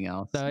have anything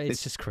else. no,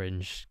 it's just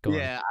cringe. Go on.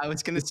 Yeah, I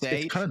was gonna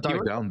say It's kind of you died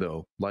were- down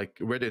though. Like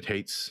Reddit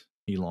hates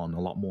Elon a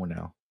lot more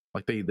now.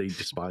 Like they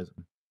despise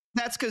him.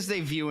 That's because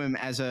they view him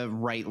as a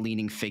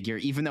right-leaning figure,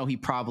 even though he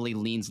probably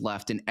leans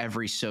left in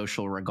every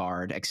social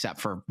regard except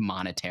for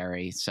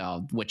monetary.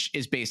 So, which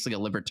is basically a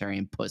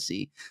libertarian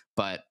pussy.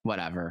 But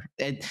whatever,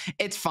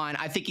 it's fine.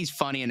 I think he's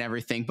funny and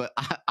everything. But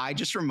I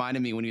just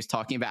reminded me when he was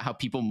talking about how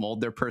people mold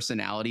their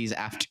personalities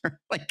after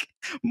like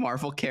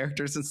Marvel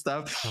characters and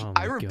stuff. Oh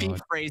I my repeat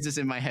God. phrases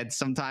in my head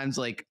sometimes.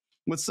 Like,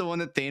 what's the one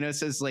that Thanos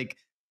says? Like,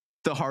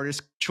 the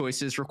hardest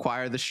choices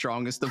require the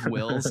strongest of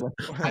wills.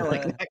 I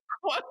like that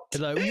quote. It's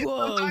like,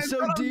 whoa, Sometimes so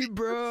when I'm- deep,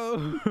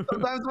 bro.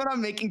 Sometimes when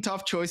I'm making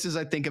tough choices,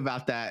 I think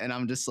about that, and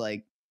I'm just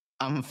like,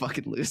 I'm a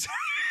fucking loser.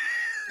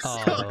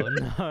 Oh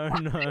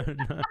no.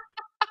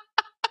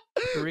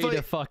 Read But-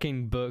 a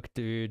fucking book,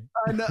 dude.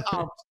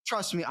 Oh,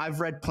 trust me, I've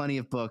read plenty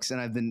of books, and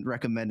I've been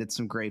recommended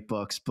some great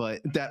books,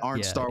 but that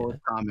aren't Yeah, Star yeah. Wars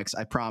comics,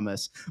 I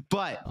promise.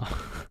 But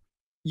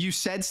you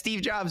said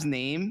Steve Jobs'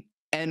 name,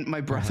 and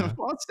my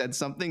brother-in-law said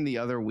something the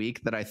other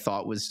week that I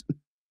thought was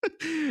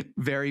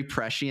very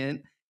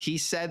prescient. He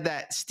said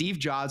that Steve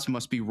Jobs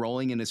must be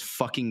rolling in his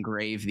fucking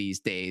grave these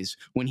days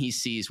when he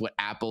sees what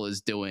Apple is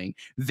doing.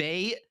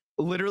 They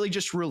literally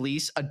just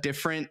release a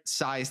different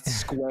sized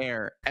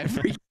square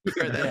every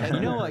year.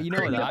 Yeah, you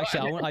know what?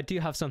 Actually, I do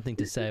have something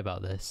to say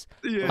about this.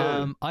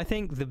 Yeah. I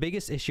think the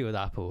biggest issue with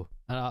Apple,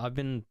 and I've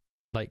been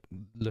like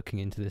looking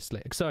into this.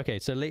 So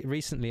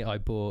recently I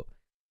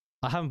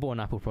haven't bought an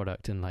Apple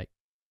product in like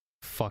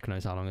fuck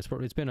knows how long.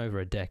 It's been over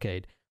a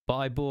decade. But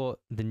I bought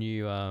the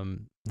new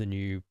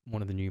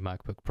one of the new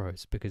MacBook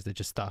Pros because they're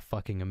just that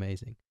fucking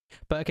amazing.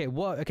 But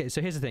okay,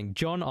 so here's the thing.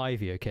 John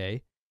Ivey,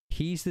 okay,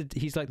 he's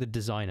like the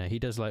designer. He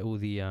does like all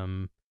the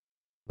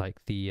like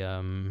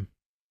the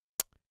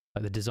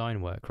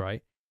design work,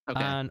 right?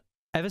 Okay. And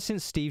ever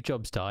since Steve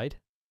Jobs died,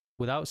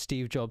 without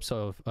Steve Jobs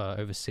sort of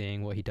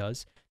overseeing what he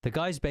does, the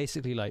guy's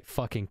basically like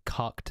fucking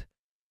cucked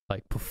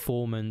like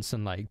performance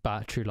and like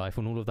battery life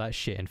and all of that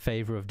shit in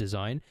favor of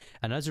design.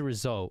 And as a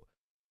result,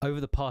 over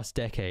the past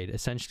decade,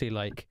 essentially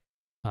like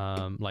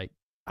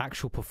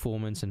actual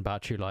performance and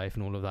battery life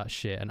and all of that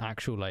shit and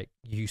actual like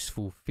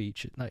useful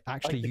features, like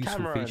actually Like the useful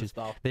camera and features,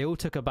 stuff. they all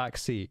took a back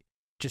seat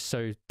just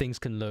so things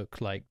can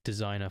look like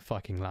designer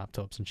fucking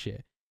laptops and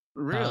shit.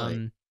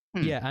 Really?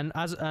 Yeah,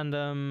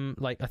 and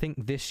like I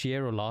think this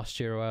year or last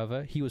year or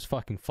whatever, he was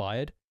fucking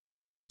fired.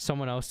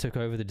 Someone else took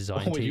over the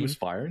design Oh, team. he was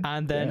fired.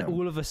 And then Damn.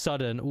 all of a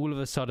sudden,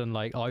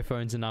 like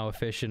iPhones are now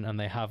efficient and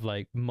they have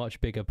like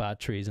much bigger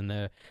batteries and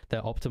they're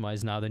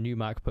optimized now. The new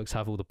MacBooks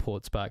have all the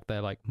ports back.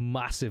 They're like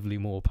massively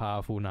more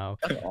powerful now.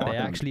 They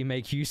actually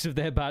make use of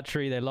their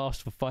battery. They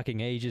last for fucking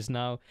ages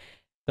now.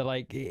 They're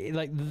like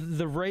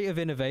the rate of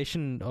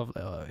innovation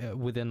of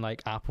within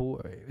like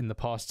Apple in the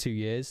past 2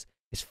 years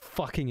is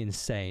fucking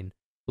insane.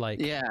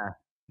 Like Yeah.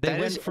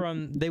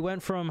 they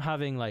went from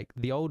having like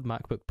the old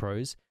MacBook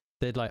Pros.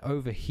 They'd like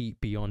overheat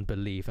beyond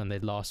belief and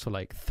they'd last for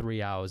like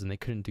 3 hours and they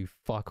couldn't do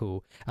fuck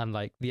all. And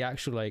like the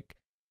actual like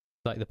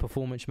the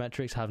performance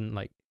metrics haven't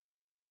like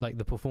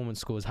the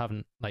performance scores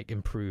haven't like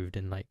improved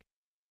in like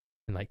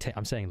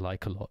I'm saying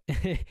like a lot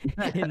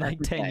in like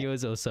 10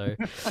 years or so.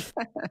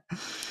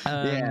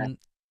 Yeah.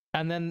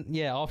 And then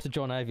yeah, after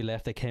John Ivey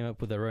left, they came up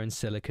with their own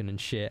silicon and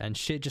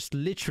shit just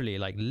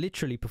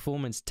literally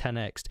performance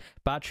 10x,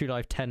 battery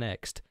life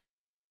 10x,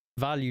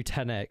 value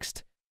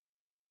 10x.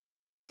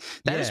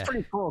 That is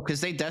pretty cool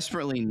because they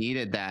desperately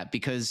needed that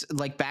because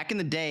like back in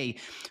the day,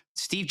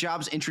 Steve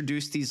Jobs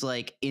introduced these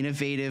like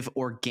innovative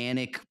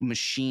organic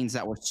machines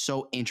that were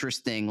so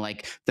interesting.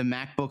 Like the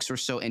MacBooks were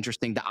so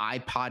interesting, the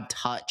iPod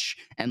Touch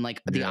and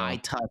like the Yeah.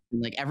 iTouch,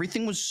 and like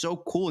everything was so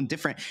cool and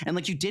different. And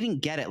like you didn't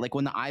get it. Like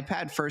when the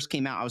iPad first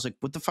came out, I was like,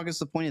 what the fuck is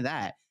the point of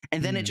that?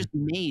 And then it just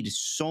made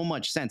so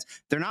much sense.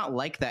 They're not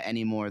like that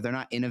anymore. They're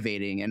not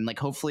innovating. And like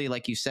hopefully,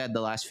 like you said, the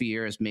last few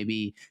years,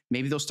 maybe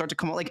they'll start to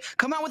come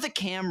out with a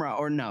camera,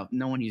 or no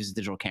one uses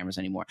digital cameras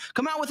anymore.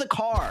 Come out with a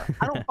car.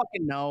 I don't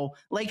fucking know.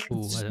 Like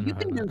Ooh, I don't you know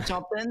can do that.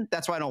 something.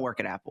 That's why I don't work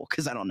at Apple,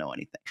 because I don't know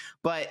anything.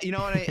 But you know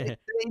what? They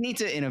need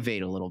to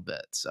innovate a little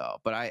bit. So,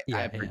 but I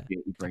appreciate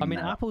you bringing I mean,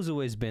 that up. Apple's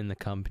always been the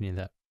company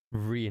that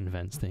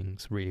reinvents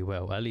things really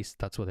well. At least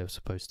that's what they were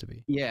supposed to be. I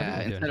think Yeah,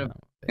 they're doing it now a bit.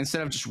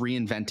 instead of just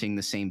reinventing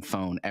the same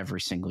phone every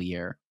single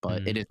year.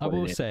 But it is. I what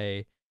will it is.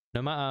 say,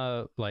 no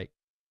matter like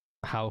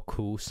how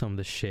cool some of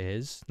the shit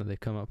is that they've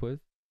come up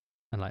with,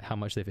 and like how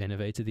much they've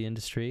innovated the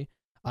industry,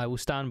 I will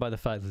stand by the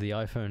fact that the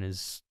iPhone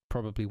is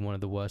probably one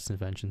of the worst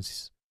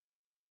inventions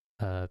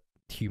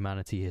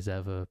humanity has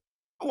ever.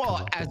 Well,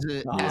 come up as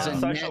with. a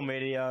social net,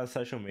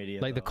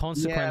 media. Like the though.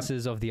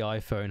 consequences of the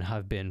iPhone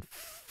have been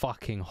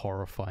fucking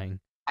horrifying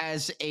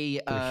as a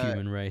for the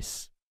human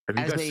race. Have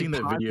you As guys a seen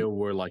that posi- video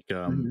where like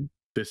Mhm.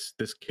 this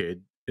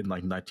kid in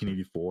like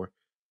 1984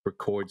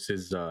 records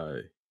his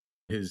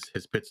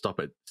pit stop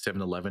at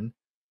 7-Eleven,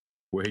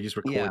 where he just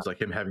records Yeah. like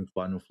him having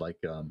fun with like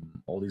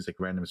all these like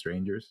random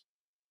strangers.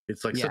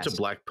 It's like such a Yes.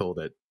 black pill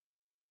that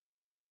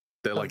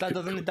But like that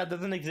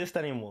doesn't exist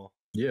anymore.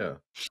 yeah.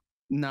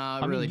 No, I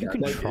it mean, really you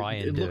doesn't. can Like, try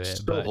and do looks it,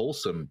 so but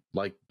wholesome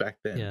like back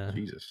then. Yeah.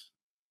 Jesus.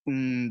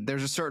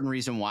 There's a certain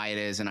reason why it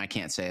is, and I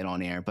can't say it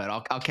on air, but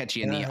I'll catch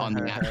you on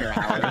the after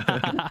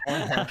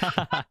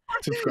hour.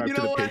 Subscribe You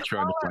to know the what?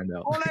 Patreon to find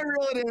out. I want to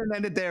reel it in and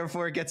end it there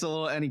before it gets a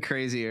little any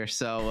crazier.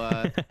 So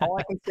all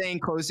I can say in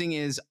closing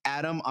is,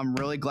 Adam, I'm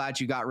really glad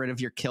you got rid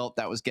of your kilt.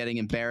 That was getting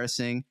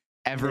embarrassing.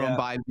 Everyone Yeah.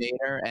 buy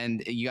Vader.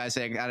 And you guys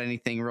got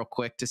anything real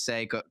quick to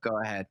say? Go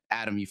ahead.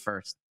 Adam, you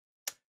first.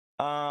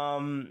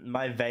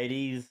 My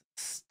Vadies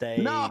stay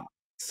No.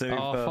 super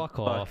Oh, fuck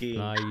off. fucking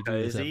No, you do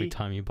this every cozy.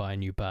 time you buy a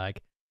new bag.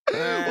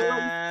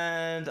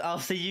 And I'll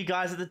see you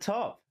guys at the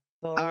top.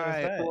 That's All I'm gonna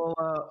right.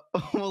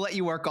 say. We'll let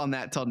you work on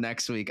that till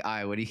next week.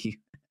 What do you?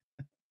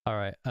 All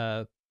right.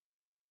 All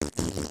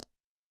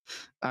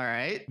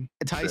right.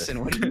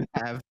 Tyson, what do you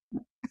have?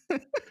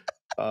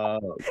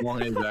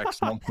 Long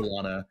Ajax,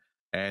 Montpellier,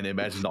 and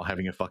imagine not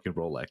having a fucking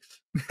Rolex.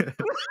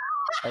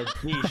 A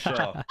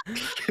G-Shock.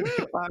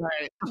 All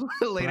right.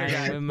 Later,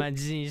 guys. My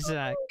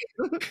G-Shock.